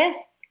wherever that is.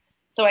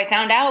 So I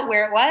found out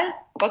where it was,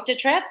 booked a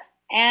trip,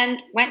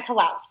 and went to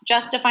Laos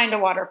just to find a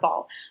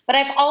waterfall. But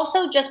I've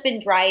also just been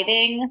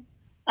driving.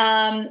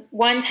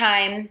 One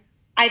time,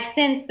 I've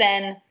since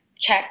then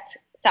checked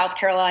South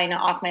Carolina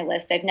off my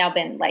list. I've now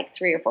been like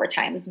 3 or 4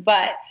 times.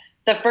 But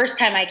the first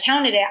time I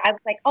counted it, I was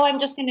like, oh, I'm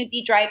just going to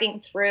be driving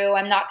through.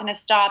 I'm not going to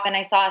stop. And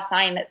I saw a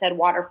sign that said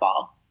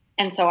waterfall.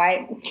 And so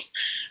I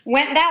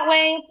went that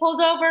way, pulled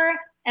over,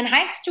 and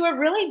hiked to a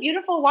really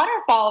beautiful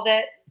waterfall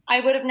that I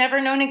would have never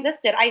known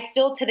existed. I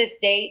still, to this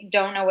day,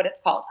 don't know what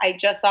it's called. I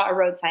just saw a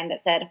road sign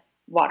that said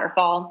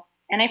waterfall,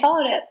 and I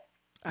followed it.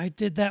 I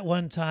did that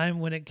one time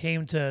when it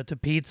came to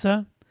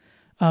pizza.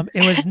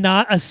 It was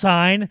not a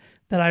sign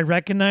that I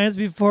recognized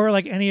before,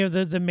 like any of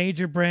the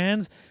major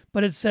brands,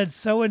 but it said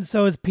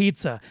so-and-so's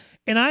pizza.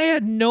 And I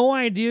had no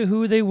idea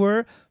who they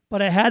were,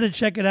 but I had to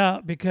check it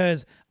out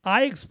because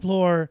I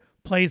explore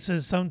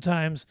places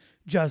sometimes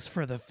just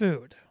for the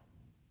food.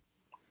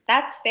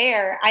 That's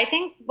fair. I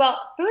think,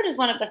 food is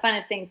one of the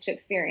funnest things to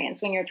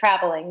experience when you're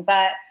traveling,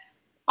 but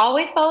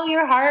always follow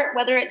your heart,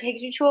 whether it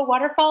takes you to a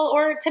waterfall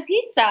or to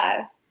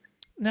pizza.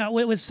 Now,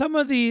 with some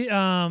of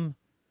the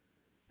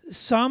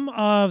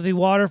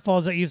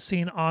waterfalls that you've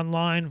seen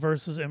online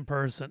versus in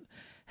person,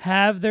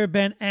 have there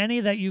been any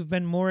that you've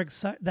been more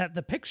excited that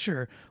the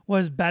picture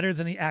was better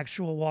than the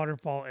actual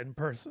waterfall in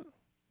person?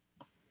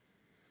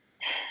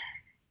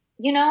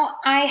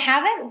 I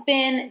haven't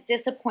been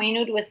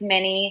disappointed with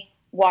many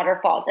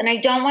waterfalls. And I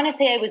don't want to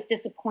say I was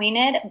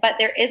disappointed, but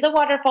there is a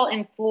waterfall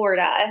in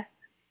Florida,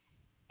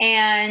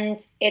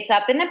 and it's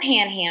up in the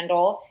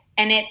Panhandle,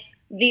 and it's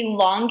the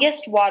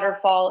longest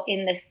waterfall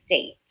in the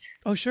state.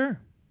 Oh, sure.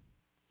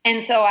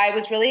 And so I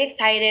was really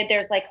excited.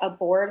 There's like a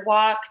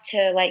boardwalk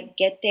to like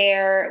get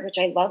there, which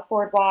I love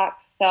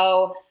boardwalks.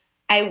 So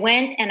I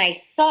went and I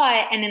saw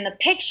it, and in the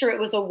picture it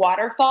was a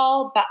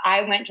waterfall, but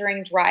I went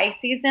during dry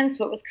season,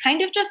 so it was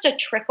kind of just a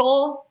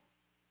trickle.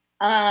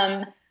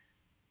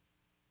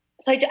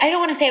 So I don't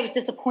want to say I was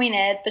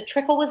disappointed. The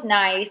trickle was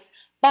nice,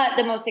 but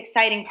the most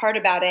exciting part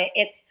about it,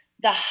 it's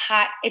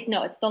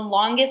it's the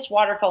longest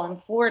waterfall in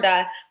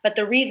Florida, but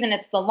the reason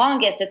it's the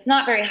longest, it's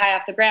not very high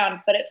off the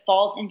ground, but it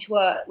falls into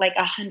a like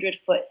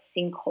 100-foot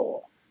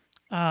sinkhole.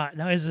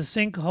 Now is the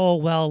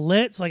sinkhole well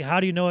lit? So, like, how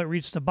do you know it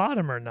reached the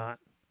bottom or not?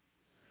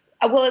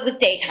 Well, it was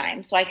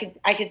daytime, so I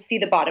could see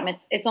the bottom.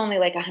 It's only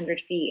like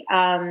 100 feet.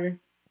 And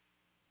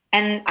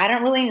I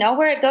don't really know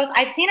where it goes.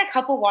 I've seen a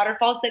couple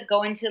waterfalls that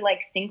go into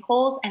like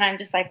sinkholes, and I'm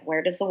just like,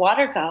 where does the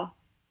water go?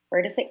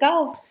 Where does it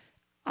go?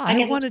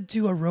 I wanted to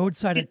do a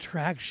roadside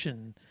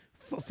attraction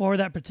for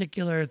that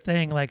particular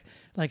thing, like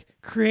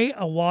create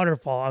a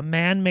waterfall, a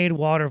man-made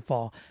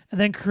waterfall, and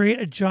then create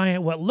a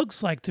giant what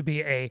looks like to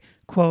be a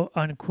quote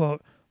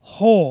unquote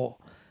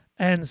hole.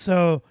 And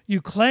so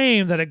you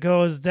claim that it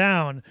goes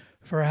down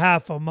for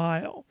half a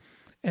mile.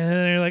 And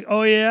then you're like,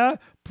 "Oh yeah,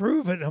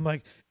 prove it." And I'm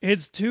like,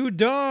 "It's too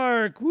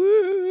dark."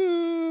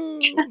 Woo!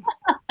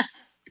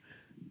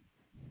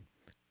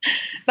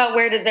 But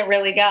where does it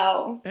really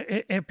go?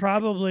 It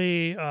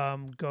probably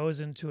goes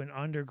into an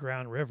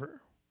underground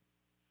river.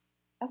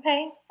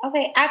 Okay.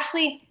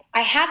 Actually,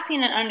 I have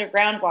seen an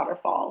underground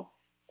waterfall.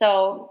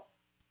 So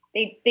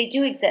they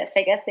do exist.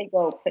 I guess they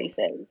go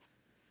places.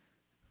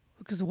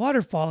 Because a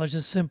waterfall is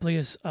just simply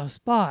a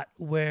spot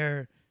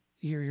where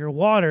your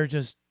water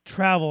just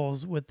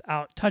travels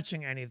without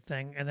touching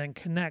anything and then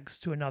connects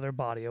to another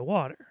body of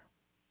water.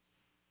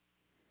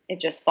 It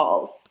just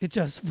falls. It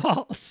just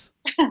falls.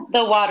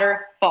 The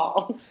water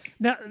falls.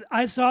 Now,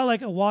 I saw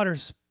like a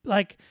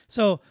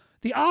so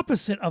the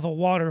opposite of a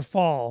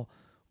waterfall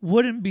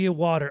wouldn't be a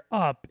water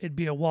up, it'd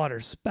be a water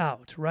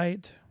spout,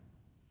 right?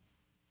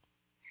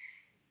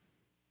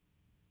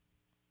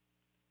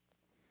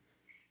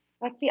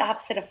 What's the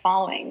opposite of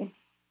falling?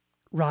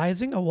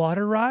 Rising, a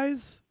water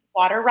rise?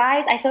 Water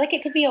rise? I feel like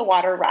it could be a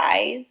water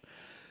rise.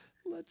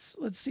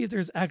 Let's see if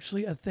there's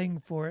actually a thing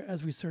for it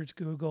as we search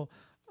Google.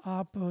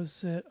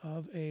 Opposite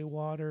of a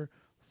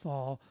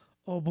waterfall.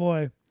 Oh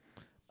boy.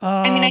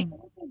 I mean, I think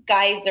a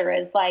geyser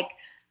is like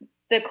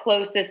the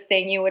closest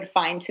thing you would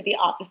find to the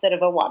opposite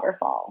of a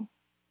waterfall.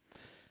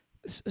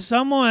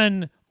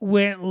 Someone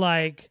went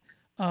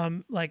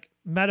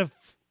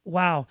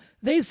wow.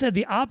 They said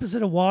the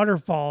opposite of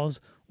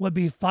waterfalls would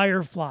be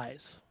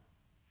fireflies.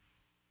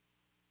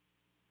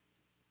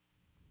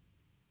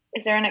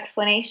 Is there an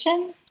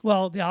explanation?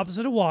 Well, the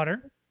opposite of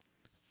water,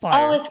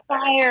 fire. Oh, it's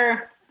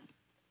fire.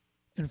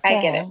 And fall,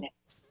 I get it now.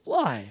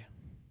 Fly.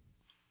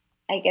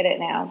 I get it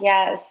now.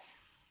 Yes.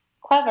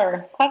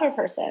 Clever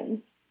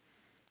person.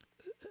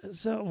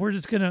 So we're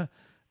just going to,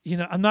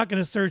 I'm not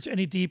going to search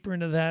any deeper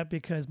into that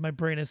because my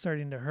brain is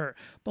starting to hurt.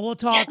 But we'll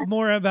talk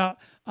more about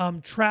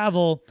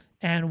travel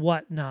and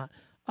whatnot.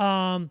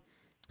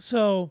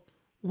 So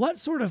what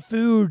sort of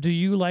food do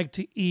you like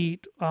to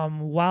eat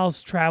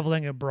whilst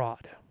traveling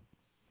abroad?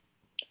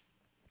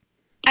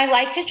 I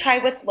like to try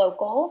what's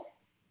local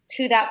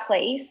to that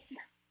place.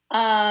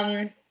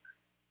 A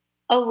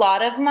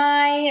lot of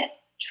my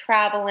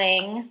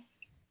traveling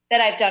that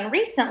I've done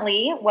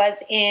recently was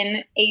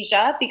in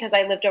Asia because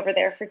I lived over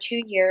there for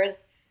 2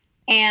 years.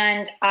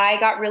 And I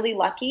got really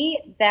lucky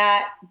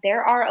that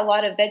there are a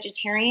lot of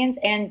vegetarians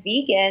and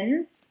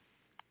vegans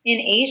in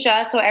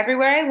Asia. So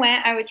everywhere I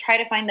went, I would try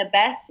to find the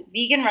best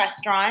vegan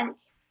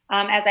restaurant,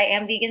 as I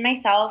am vegan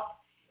myself.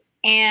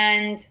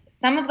 And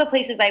some of the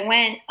places I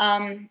went,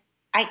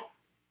 I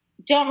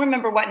don't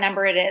remember what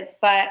number it is,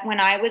 but when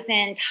I was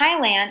in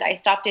Thailand, I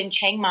stopped in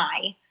Chiang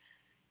Mai,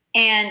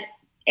 and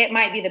it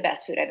might be the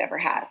best food I've ever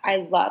had. I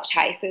love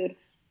Thai food,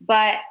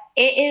 but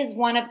it is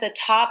one of the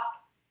top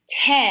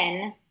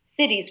 10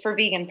 cities for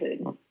vegan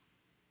food.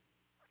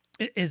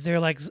 Is there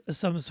like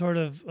some sort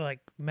of like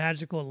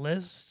magical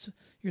list?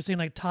 You're saying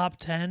like top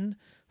 10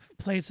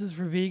 places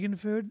for vegan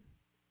food?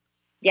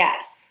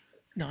 Yes.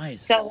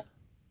 Nice. So,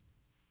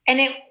 and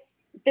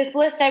this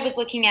list I was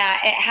looking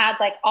at, it had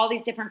like all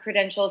these different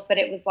credentials, but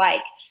it was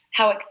like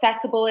how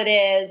accessible it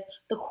is,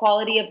 the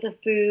quality of the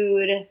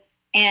food,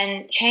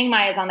 and Chiang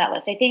Mai is on that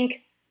list. I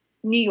think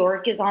New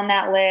York is on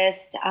that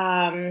list.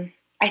 I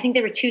think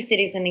there were 2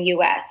 cities in the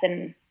U.S.,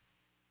 and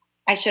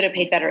I should have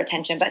paid better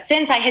attention. But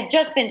since I had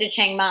just been to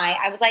Chiang Mai,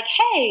 I was like,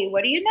 hey,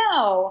 what do you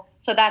know?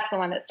 So that's the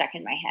one that stuck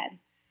in my head.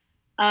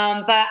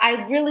 But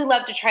I really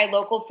love to try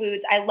local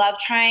foods. I love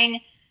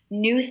trying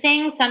new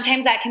things.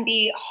 Sometimes that can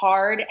be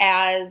hard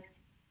as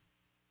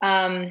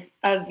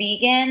a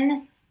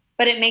vegan,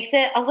 but it makes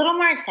it a little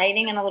more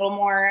exciting and a little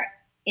more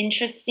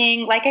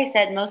interesting. Like I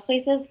said, most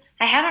places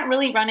I haven't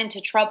really run into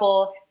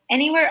trouble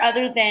anywhere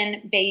other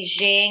than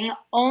Beijing,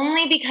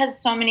 only because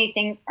so many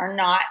things are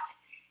not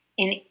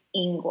in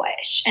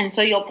English. And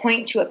so you'll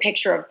point to a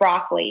picture of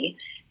broccoli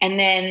and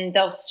then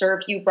they'll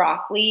serve you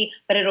broccoli,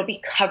 but it'll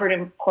be covered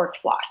in pork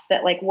floss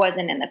that like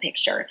wasn't in the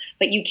picture,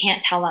 but you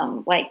can't tell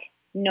them like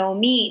no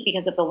meat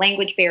because of the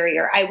language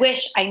barrier. I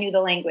wish I knew the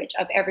language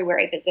of everywhere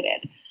I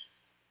visited,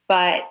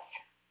 but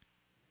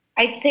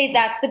I'd say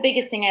that's the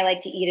biggest thing I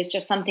like to eat is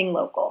just something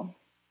local.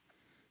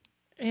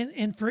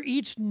 And for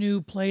each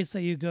new place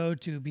that you go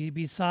to,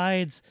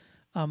 besides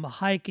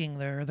hiking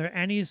there, are there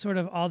any sort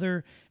of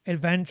other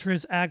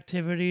adventurous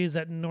activities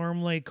that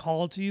normally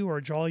call to you or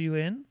draw you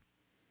in?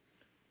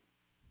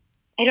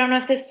 I don't know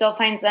if this still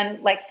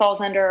falls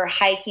under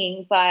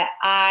hiking, but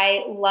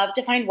I love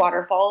to find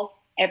waterfalls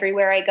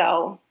everywhere I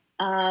go.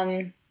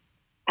 I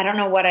don't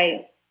know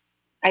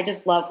I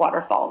just love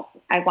waterfalls.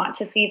 I want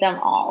to see them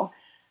all.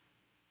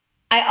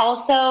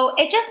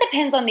 It just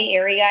depends on the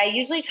area. I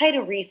usually try to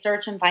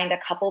research and find a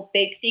couple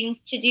big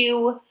things to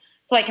do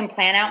so I can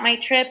plan out my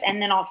trip,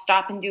 and then I'll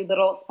stop and do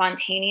little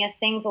spontaneous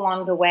things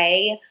along the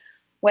way,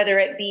 whether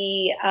it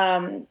be,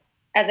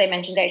 as I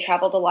mentioned, I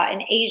traveled a lot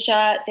in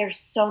Asia. There's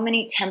so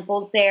many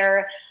temples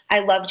there. I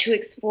love to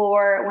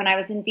explore. When I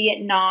was in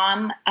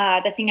Vietnam,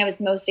 the thing I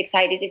was most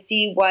excited to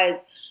see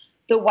was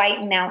the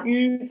White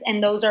Mountains,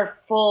 and those are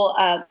full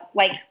of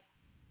like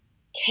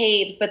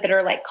caves, but that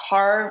are like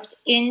carved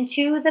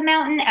into the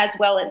mountain, as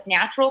well as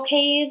natural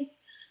caves,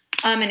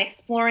 and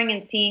exploring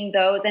and seeing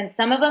those. And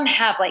some of them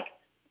have like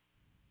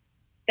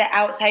the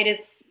outside,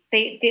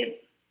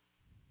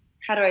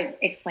 how do I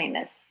explain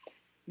this?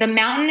 The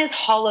mountain is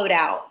hollowed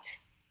out,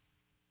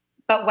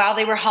 but while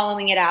they were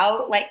hollowing it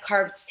out, like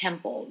carved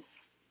temples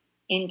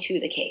into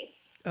the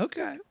caves.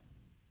 Okay.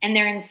 And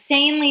they're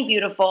insanely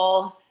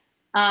beautiful.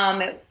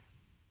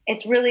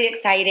 It's really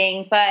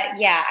exciting. But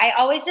yeah, I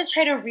always just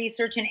try to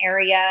research an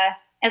area.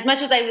 As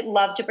much as I would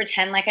love to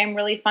pretend like I'm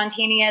really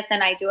spontaneous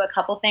and I do a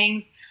couple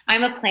things,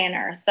 I'm a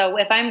planner. So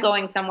if I'm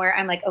going somewhere,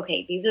 I'm like,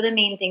 okay, these are the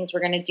main things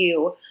we're going to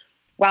do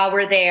while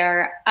we're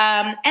there.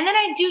 And then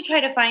I do try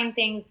to find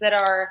things that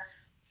are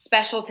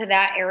special to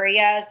that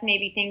area,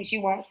 maybe things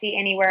you won't see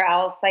anywhere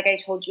else. Like I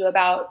told you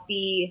about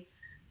the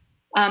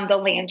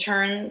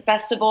Lantern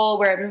Festival,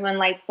 where everyone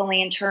lights the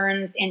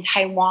lanterns in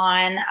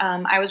Taiwan.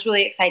 I was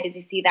really excited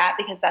to see that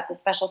because that's a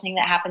special thing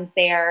that happens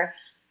there.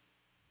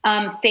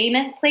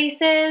 Famous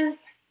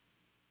places,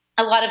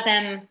 a lot of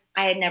them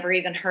I had never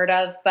even heard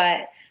of,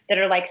 but that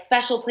are like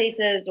special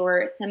places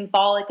or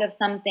symbolic of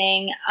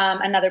something.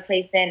 Another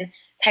place in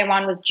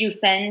Taiwan was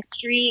Jufen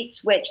Street,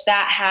 which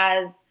that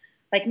has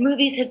like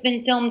movies have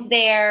been filmed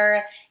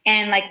there,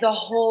 and like the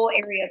whole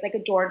area is like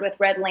adorned with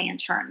red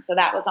lanterns. So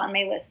that was on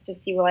my list to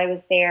see while I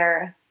was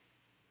there.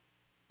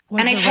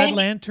 Was the red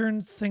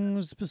lantern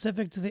thing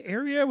specific to the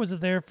area? Was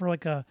it there for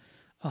like a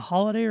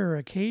holiday or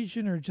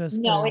occasion, or just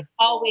No, there? it's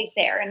always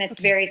there, and it's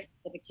very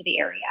specific to the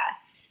area.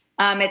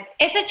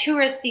 It's a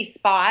touristy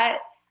spot.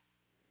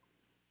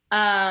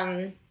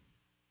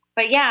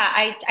 But yeah,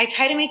 I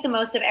try to make the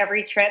most of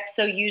every trip.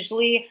 So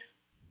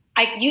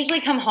I usually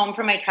come home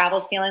from my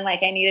travels feeling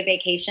like I need a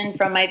vacation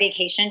from my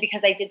vacation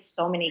because I did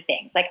so many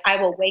things. Like I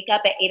will wake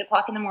up at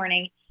 8:00 in the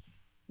morning,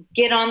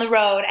 get on the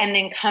road, and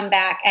then come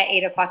back at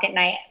 8:00 at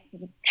night,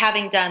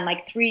 having done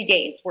like 3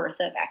 days worth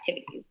of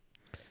activities.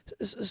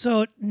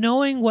 So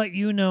knowing what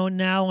you know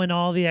now and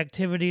all the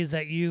activities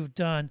that you've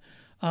done,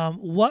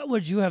 what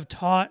would you have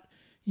taught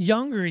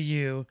younger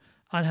you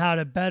on how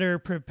to better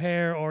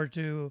prepare or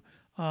to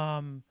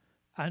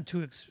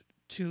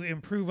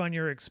improve on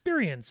your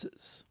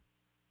experiences?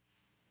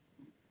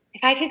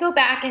 If I could go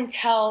back and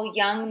tell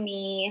young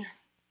me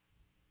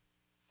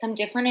some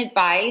different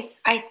advice,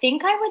 I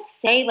think I would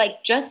say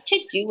like just to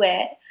do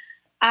it.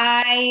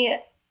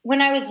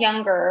 When I was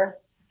younger,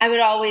 I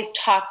would always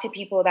talk to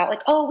people about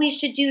like, oh, we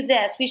should do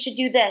this, we should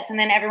do this. And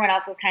then everyone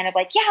else was kind of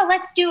like, yeah,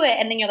 let's do it.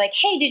 And then you're like,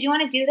 hey, did you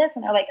want to do this?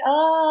 And they're like,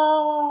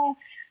 oh.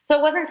 So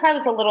it wasn't until I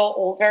was a little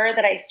older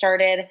that I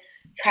started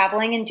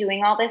traveling and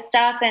doing all this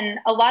stuff. And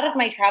a lot of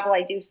my travel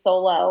I do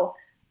solo.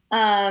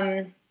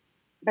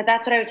 But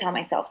that's what I would tell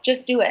myself.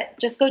 Just do it.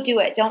 Just go do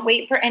it. Don't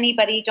wait for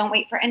anybody. Don't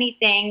wait for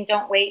anything.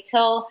 Don't wait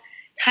till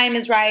time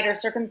is right or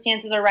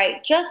circumstances are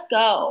right. Just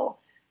go.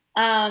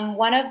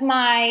 One of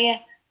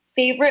my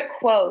favorite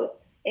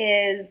quotes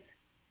is,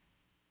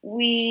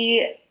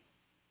 we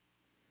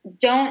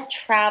don't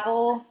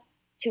travel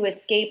to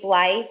escape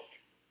life.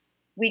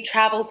 We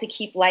travel to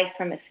keep life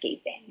from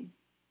escaping.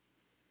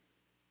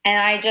 And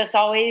I just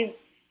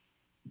always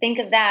think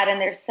of that,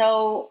 and there's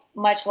so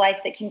much life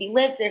that can be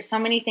lived. There's so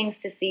many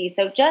things to see.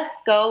 So just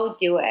go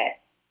do it.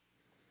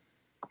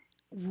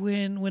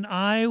 When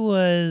I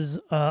was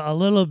a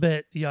little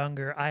bit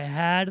younger, I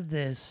had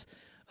this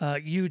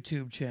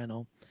YouTube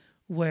channel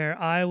where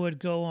I would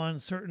go on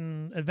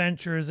certain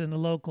adventures in the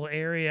local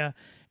area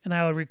and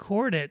I would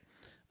record it.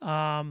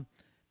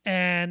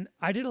 And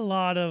I did a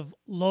lot of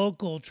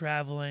local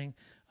traveling,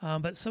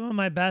 but some of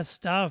my best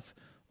stuff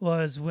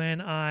was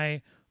when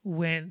I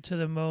went to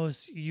the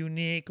most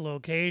unique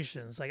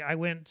locations. Like I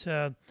went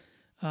to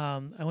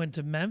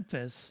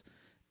Memphis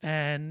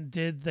and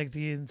did like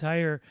the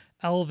entire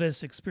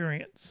Elvis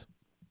experience,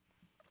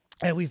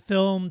 and we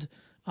filmed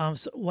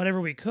whatever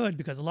we could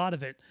because a lot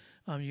of it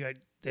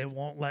they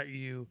won't let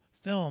you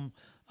film.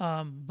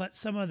 But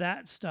some of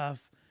that stuff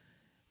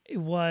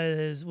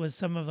was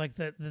some of like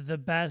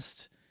the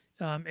best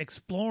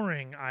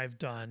exploring I've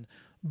done.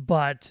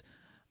 But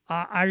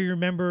I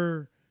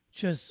remember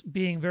just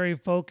being very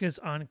focused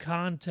on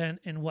content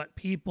and what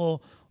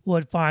people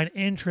would find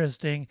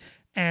interesting,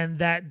 and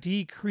that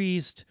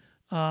decreased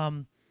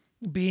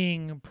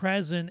being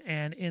present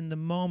and in the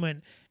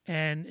moment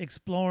and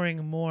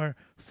exploring more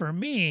for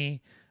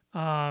me.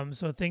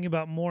 So thinking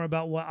about more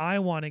about what I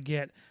want to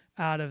get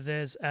out of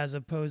this as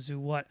opposed to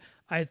what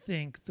I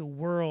think the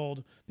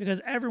world,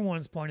 because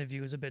everyone's point of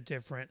view is a bit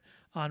different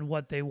on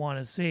what they want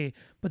to see.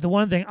 But the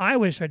one thing I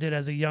wish I did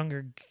as a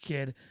younger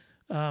kid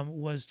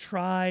was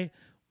try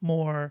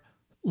more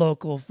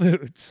local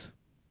foods.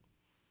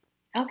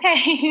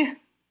 Okay.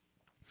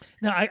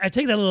 Now, I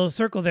take that little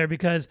circle there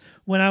because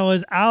when I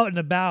was out and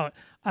about,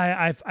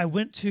 I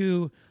went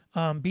to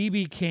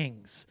BB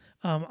King's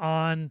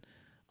on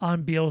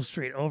Beale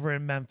Street over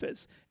in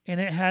Memphis,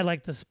 and it had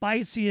like the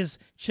spiciest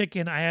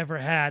chicken I ever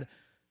had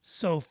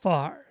so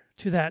far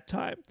to that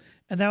time,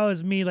 and that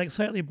was me like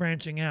slightly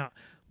branching out.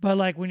 But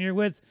like when you're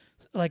with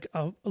like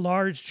a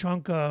large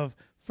chunk of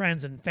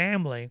friends and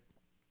family,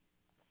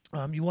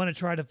 you want to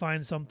try to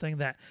find something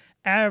that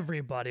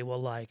everybody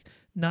will like,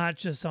 not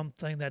just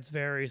something that's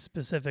very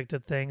specific to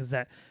things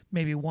that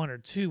maybe one or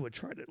two would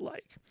try to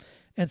like.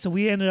 And so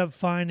we ended up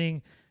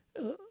finding,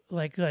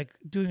 like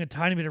doing a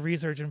tiny bit of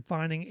research and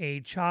finding a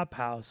chop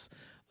house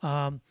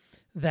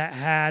that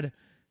had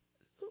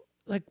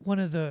like one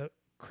of the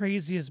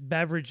craziest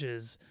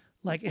beverages.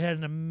 Like it had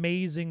an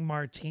amazing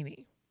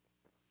martini.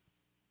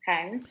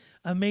 Okay.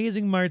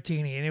 Amazing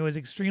martini, and it was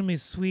extremely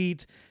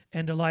sweet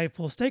and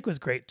delightful. Steak was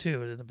great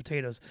too, and the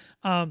potatoes.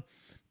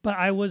 But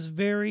I wasn't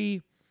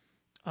very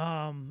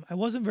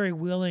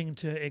willing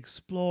to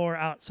explore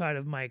outside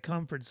of my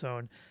comfort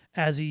zone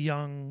as a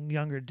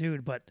younger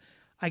dude. But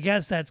I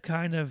guess that's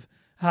kind of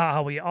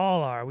how we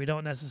all are. We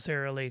don't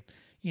necessarily,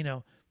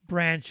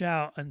 branch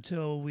out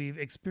until we've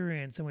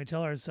experienced and we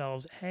tell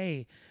ourselves,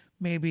 hey,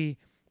 maybe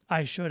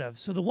I should have.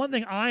 So the one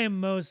thing I am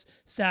most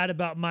sad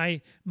about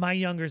my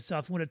younger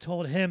self would have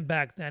told him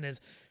back then is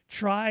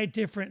try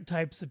different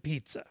types of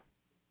pizza.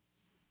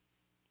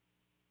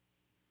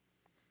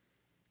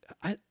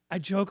 I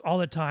joke all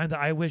the time that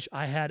I wish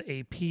I had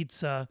a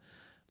pizza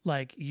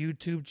like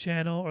YouTube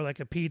channel or like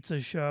a pizza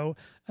show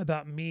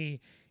about me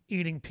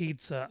eating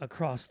pizza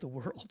across the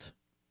world.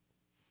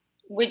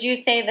 Would you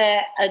say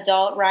that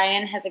adult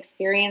Ryan has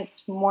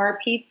experienced more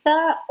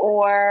pizza,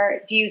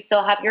 or do you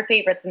still have your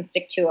favorites and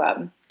stick to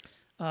them?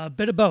 A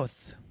bit of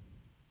both.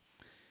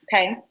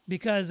 Okay.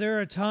 Because there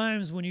are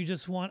times when you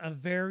just want a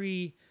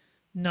very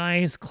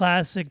nice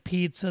classic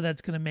pizza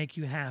that's going to make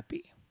you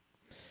happy.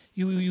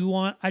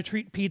 I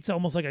treat pizza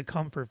almost like a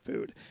comfort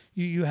food.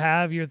 You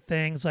have your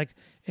things, like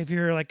if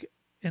you're like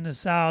in the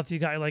South, you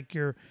got like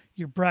your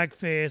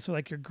breakfast or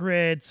like your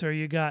grits, or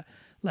you got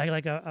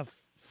like a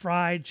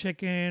fried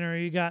chicken, or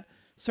you got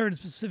certain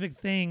specific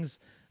things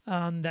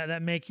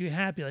that make you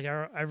happy, like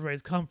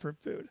everybody's comfort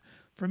food.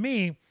 For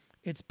me,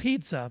 it's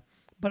pizza,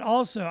 but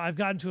also I've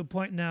gotten to a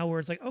point now where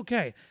it's like,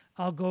 okay,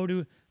 I'll go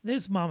to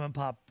this mom and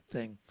pop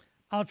thing.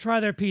 I'll try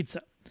their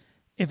pizza.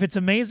 If it's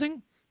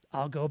amazing,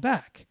 I'll go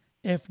back.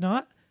 If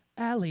not,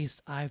 at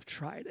least I've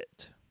tried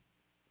it.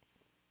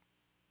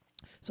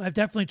 So I've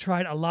definitely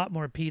tried a lot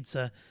more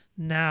pizza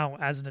now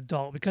as an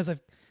adult because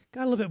I've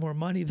got a little bit more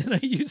money than I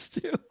used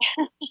to.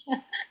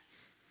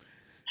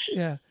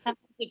 Yeah.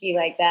 Sometimes it'd be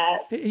like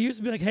that. It used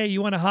to be like, hey,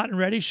 you want a hot and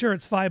ready? Sure,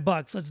 it's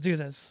 $5. Let's do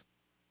this.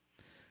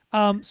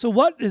 So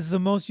what is the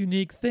most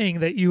unique thing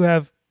that you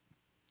have,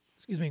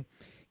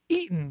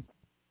 eaten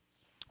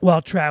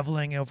while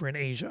traveling over in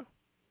Asia?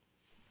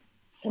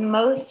 The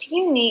most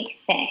unique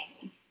thing.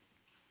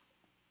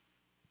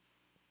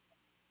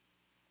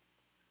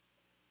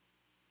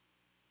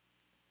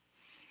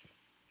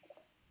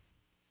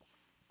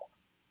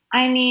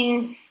 I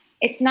mean,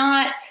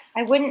 I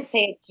wouldn't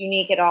say it's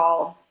unique at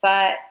all,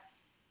 but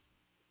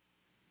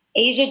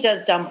Asia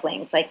does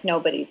dumplings like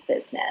nobody's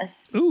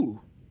business.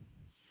 Ooh.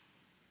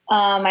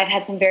 I've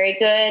had some very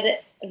good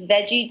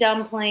veggie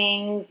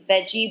dumplings,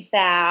 veggie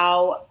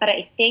bao, but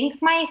I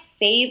think my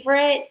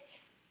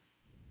favorite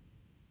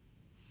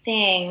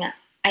thing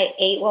I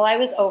ate while I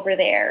was over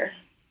there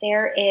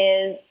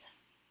is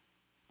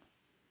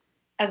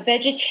a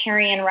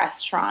vegetarian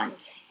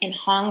restaurant in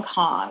Hong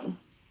Kong,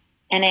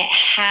 and it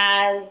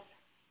has,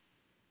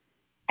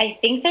 I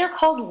think they're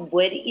called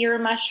wood ear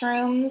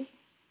mushrooms.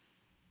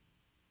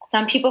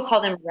 Some people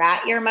call them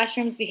rat ear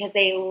mushrooms because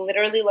they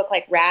literally look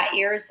like rat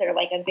ears. They're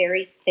like a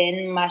very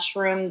thin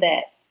mushroom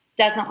that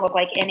doesn't look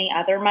like any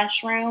other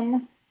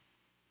mushroom.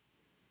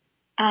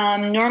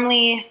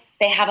 Normally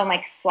they have them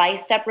like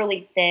sliced up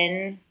really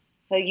thin.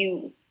 So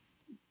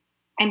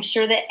I'm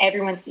sure that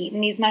everyone's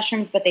eaten these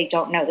mushrooms, but they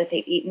don't know that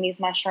they've eaten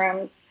these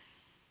mushrooms.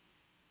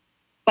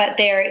 But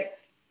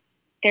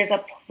there's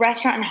a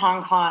restaurant in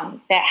Hong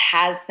Kong that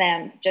has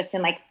them just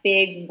in like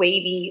big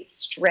wavy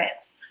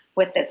strips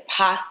with this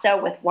pasta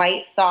with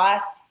white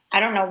sauce. I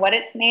don't know what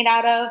it's made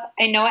out of.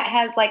 I know it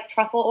has like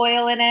truffle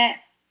oil in it,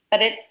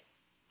 but it's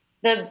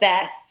the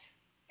best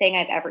thing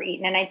I've ever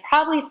eaten. And I'd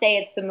probably say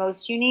it's the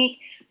most unique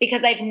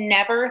because I've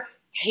never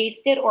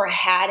tasted or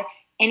had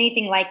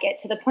anything like it,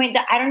 to the point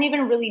that I don't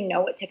even really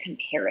know what to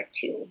compare it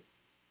to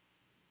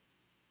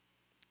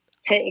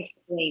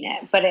explain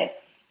it. But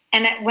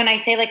and when I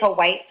say like a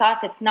white sauce,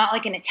 it's not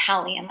like an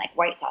Italian like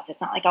white sauce. It's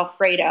not like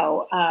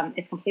Alfredo.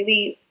 It's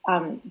completely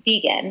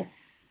vegan.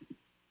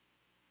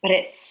 But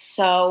it's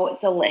so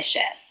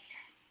delicious.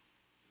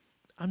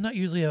 I'm not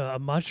usually a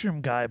mushroom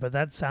guy, but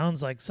that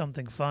sounds like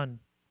something fun.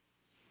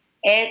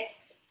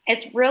 It's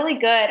really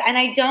good, and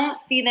I don't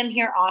see them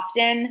here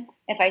often.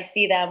 If I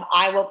see them,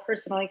 I will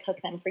personally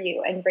cook them for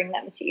you and bring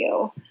them to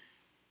you.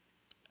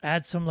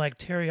 Add some like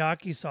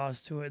teriyaki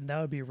sauce to it, and that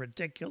would be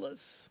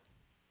ridiculous.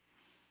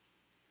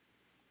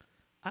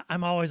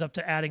 I'm always up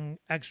to adding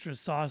extra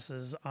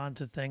sauces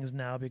onto things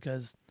now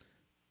because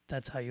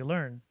that's how you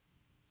learn.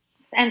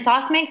 And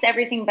sauce makes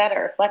everything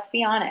better. Let's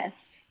be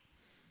honest.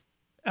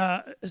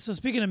 So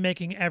speaking of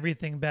making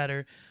everything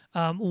better,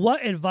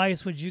 what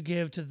advice would you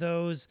give to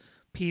those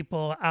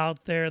people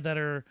out there that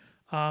are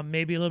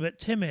maybe a little bit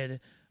timid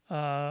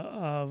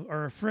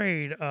or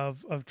afraid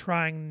of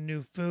trying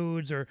new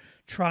foods or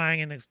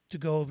trying to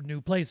go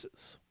new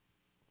places?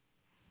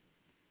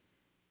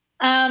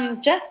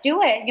 Just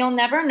do it. You'll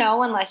never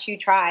know unless you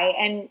try.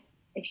 And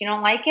if you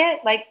don't like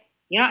it, like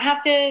you don't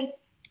have to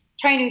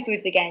try new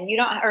foods again. You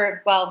don't,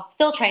 or well,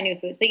 still try new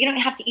foods, but you don't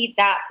have to eat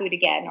that food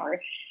again.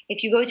 Or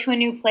if you go to a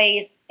new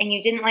place and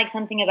you didn't like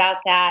something about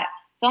that,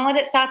 don't let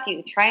it stop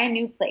you. Try a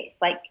new place.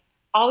 Like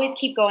always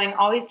keep going,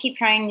 always keep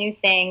trying new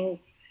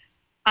things.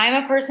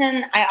 I'm a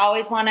person, I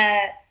always want to,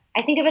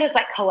 I think of it as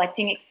like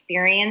collecting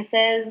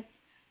experiences.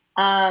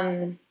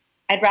 I'd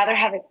rather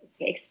have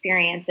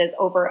experiences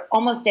over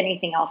almost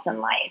anything else in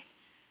life.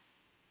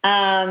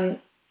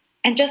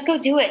 And just go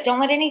do it. Don't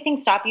let anything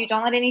stop you.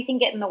 Don't let anything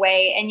get in the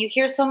way. And you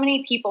hear so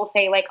many people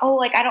say like, oh,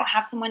 like I don't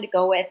have someone to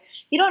go with.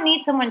 You don't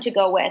need someone to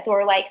go with,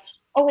 or like,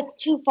 oh, it's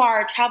too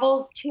far.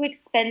 Travel's too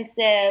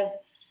expensive.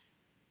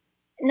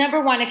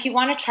 Number one, if you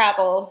want to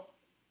travel,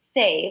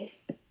 save.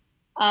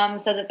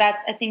 So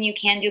that's a thing you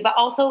can do. But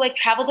also like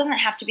travel doesn't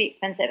have to be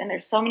expensive. And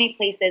there's so many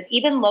places,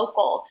 even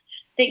local,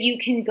 that you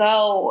can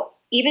go,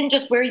 even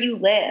just where you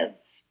live.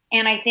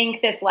 And I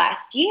think this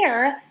last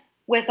year,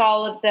 with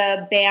all of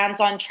the bans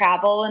on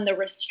travel and the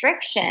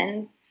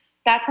restrictions,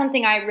 that's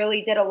something I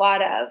really did a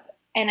lot of.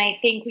 And I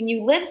think when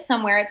you live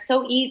somewhere, it's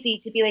so easy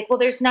to be like, well,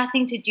 there's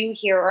nothing to do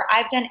here, or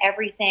I've done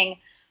everything.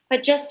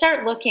 But just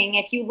start looking.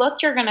 If you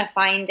look, you're going to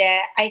find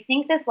it. I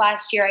think this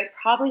last year, I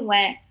probably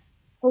went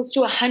close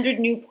to 100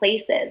 new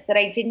places that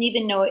I didn't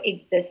even know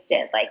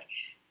existed, like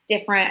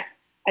different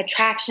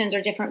attractions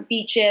or different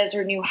beaches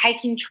or new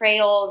hiking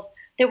trails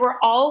that were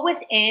all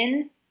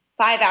within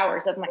 5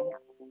 hours of my house.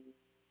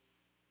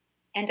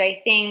 And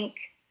I think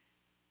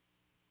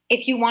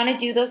if you want to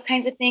do those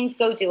kinds of things,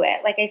 go do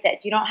it. Like I said,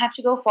 you don't have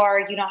to go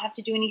far. You don't have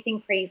to do anything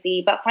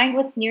crazy, but find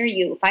what's near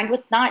you. Find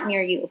what's not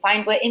near you.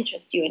 Find what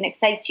interests you and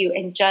excites you,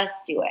 and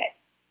just do it.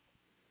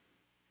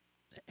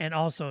 And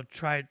also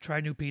try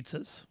new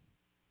pizzas.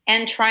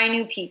 And try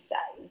new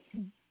pizzas.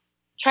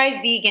 Try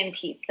vegan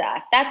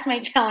pizza. That's my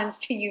challenge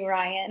to you,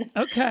 Ryan.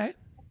 Okay.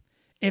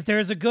 If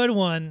there's a good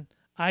one,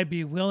 I'd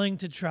be willing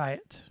to try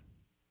it.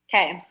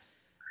 Okay.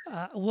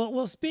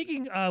 Well,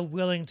 speaking of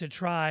willing to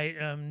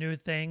try new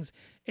things,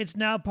 it's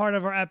now part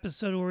of our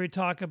episode where we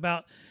talk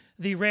about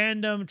the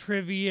random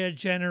trivia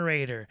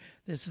generator.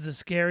 This is the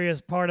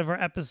scariest part of our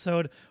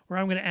episode where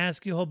I'm going to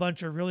ask you a whole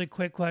bunch of really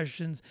quick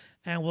questions,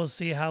 and we'll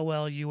see how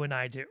well you and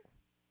I do.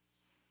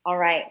 All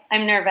right.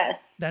 I'm nervous.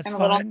 That's I'm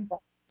fine.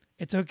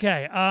 It's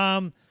okay.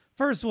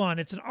 First one,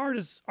 it's an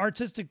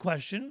artistic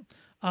question.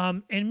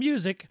 In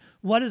music,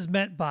 what is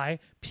meant by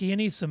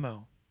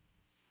pianissimo?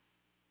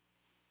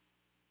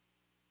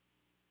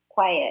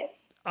 Quiet.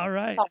 All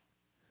right.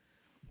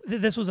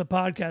 This was a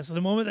podcast. So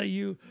the moment that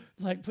you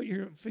like put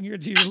your finger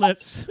to your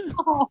lips.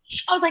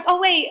 I was like,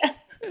 oh, wait.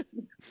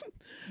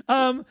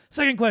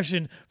 Second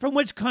question. From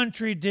which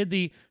country did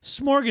the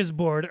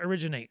smorgasbord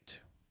originate?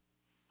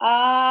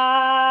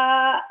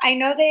 I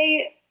know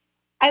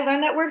I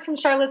learned that word from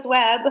Charlotte's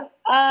Web.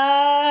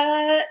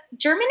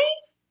 Germany?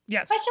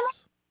 Yes.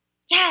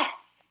 Yes.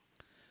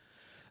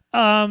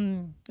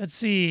 Let's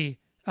see.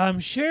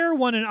 Cher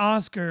won an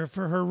Oscar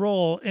for her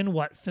role in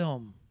what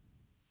film?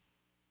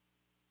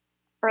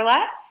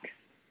 Burlesque?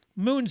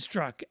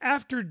 Moonstruck.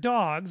 After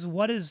dogs,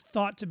 what is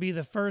thought to be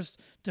the first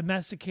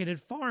domesticated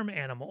farm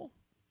animal?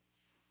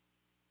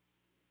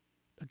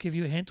 I'll give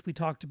you a hint. We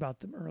talked about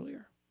them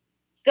earlier.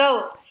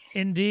 Goats.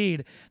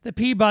 Indeed. The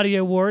Peabody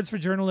Awards for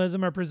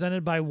journalism are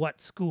presented by what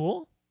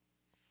school?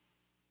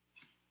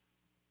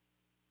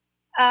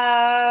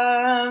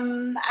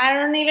 I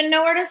don't even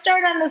know where to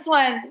start on this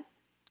one.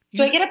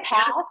 Do I get a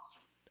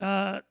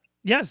pass?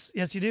 Yes,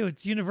 you do.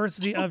 It's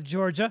University of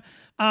Georgia.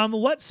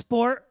 What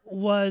sport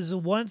was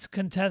once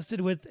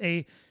contested with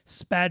a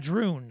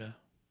spadroon?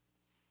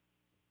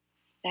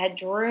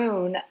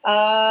 Spadroon.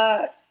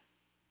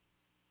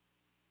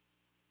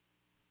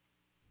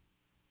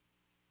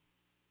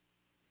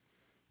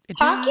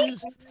 Hockey?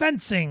 Is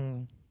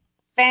fencing.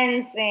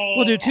 Fencing.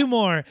 We'll do two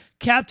more.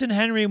 Captain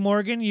Henry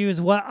Morgan used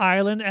what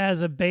island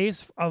as a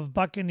base of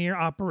Buccaneer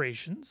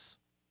operations?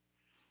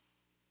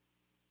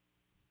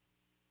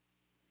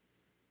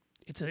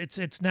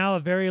 It's now a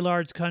very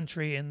large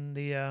country in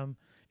the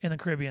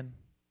Caribbean.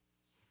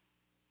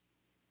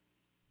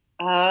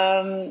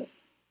 Bermuda?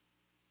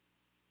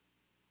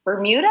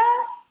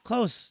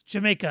 Close.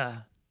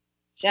 Jamaica.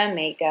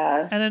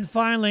 Jamaica. And then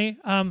finally,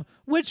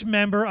 which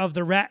member of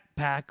the Rat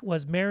Pack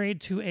was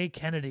married to a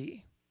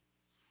Kennedy?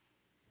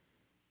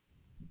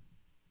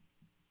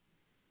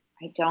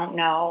 I don't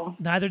know.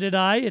 Neither did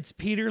I. It's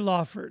Peter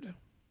Lawford.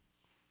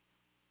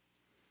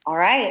 All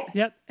right.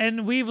 Yep.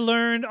 And we've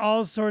learned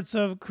all sorts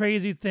of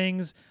crazy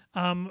things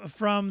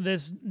from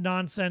this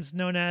nonsense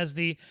known as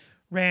the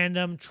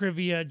random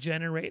trivia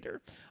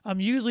generator.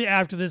 Usually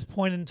after this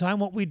point in time,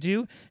 what we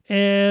do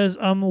is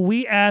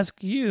we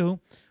ask you,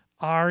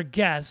 our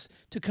guests,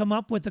 to come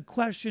up with a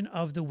question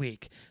of the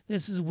week.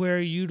 This is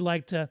where you'd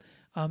like to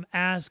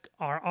ask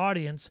our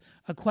audience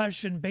a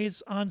question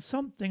based on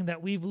something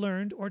that we've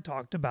learned or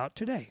talked about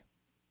today.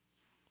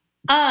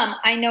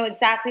 I know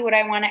exactly what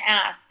I want to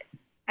ask.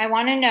 I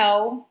want to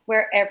know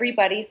where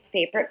everybody's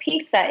favorite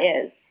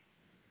pizza is.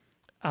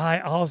 I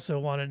also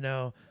want to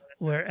know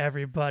where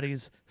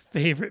everybody's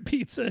favorite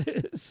pizza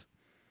is.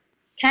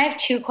 Can I have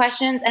 2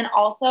 questions? And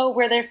also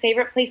where their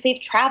favorite place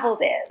they've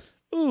traveled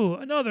is. Ooh,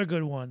 another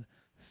good one.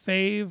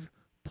 Fave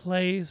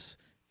place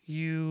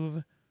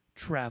you've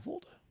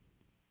traveled.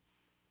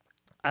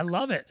 I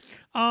love it.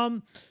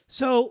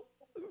 So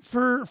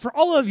for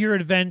all of your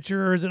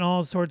adventures and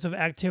all sorts of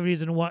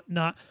activities and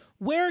whatnot,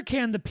 where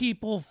can the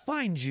people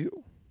find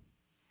you?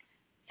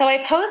 So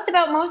I post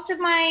about most of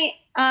my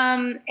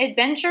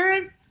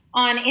adventures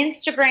on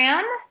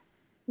Instagram.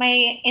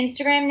 My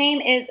Instagram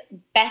name is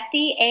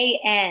Bethy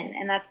A.N.,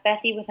 and that's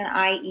Bethy with an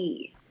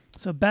I-E.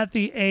 So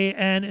Bethy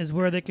A.N. is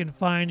where they can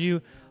find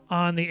you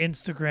on the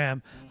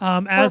Instagram.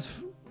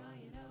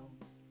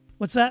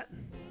 What's that?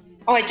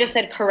 Oh, I just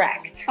said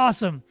correct.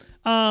 Awesome.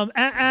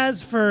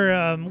 As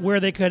for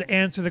where they could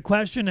answer the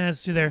question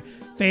as to their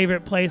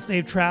favorite place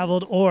they've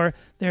traveled or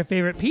their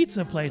favorite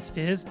pizza place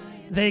is,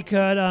 they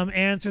could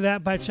answer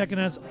that by checking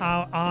us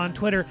out on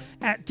Twitter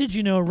at Did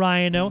You Know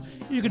Ryan-O.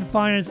 You can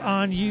find us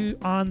on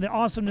the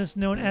awesomeness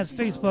known as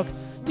Facebook,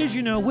 Did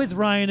You Know with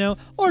Ryan-O,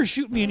 or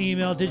shoot me an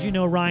email,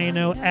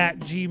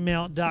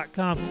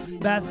 didyouknowryan-o@gmail.com.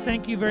 Beth,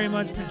 thank you very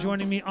much for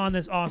joining me on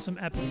this awesome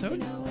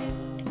episode.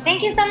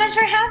 Thank you so much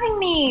for having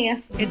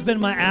me. It's been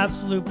my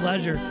absolute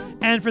pleasure.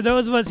 And for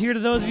those of us here, to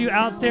those of you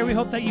out there, we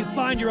hope that you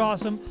find your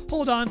awesome,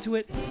 hold on to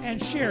it, and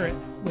share it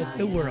with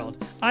the world.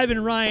 I've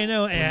been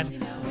Ryan-O,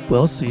 and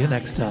we'll see you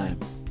next time.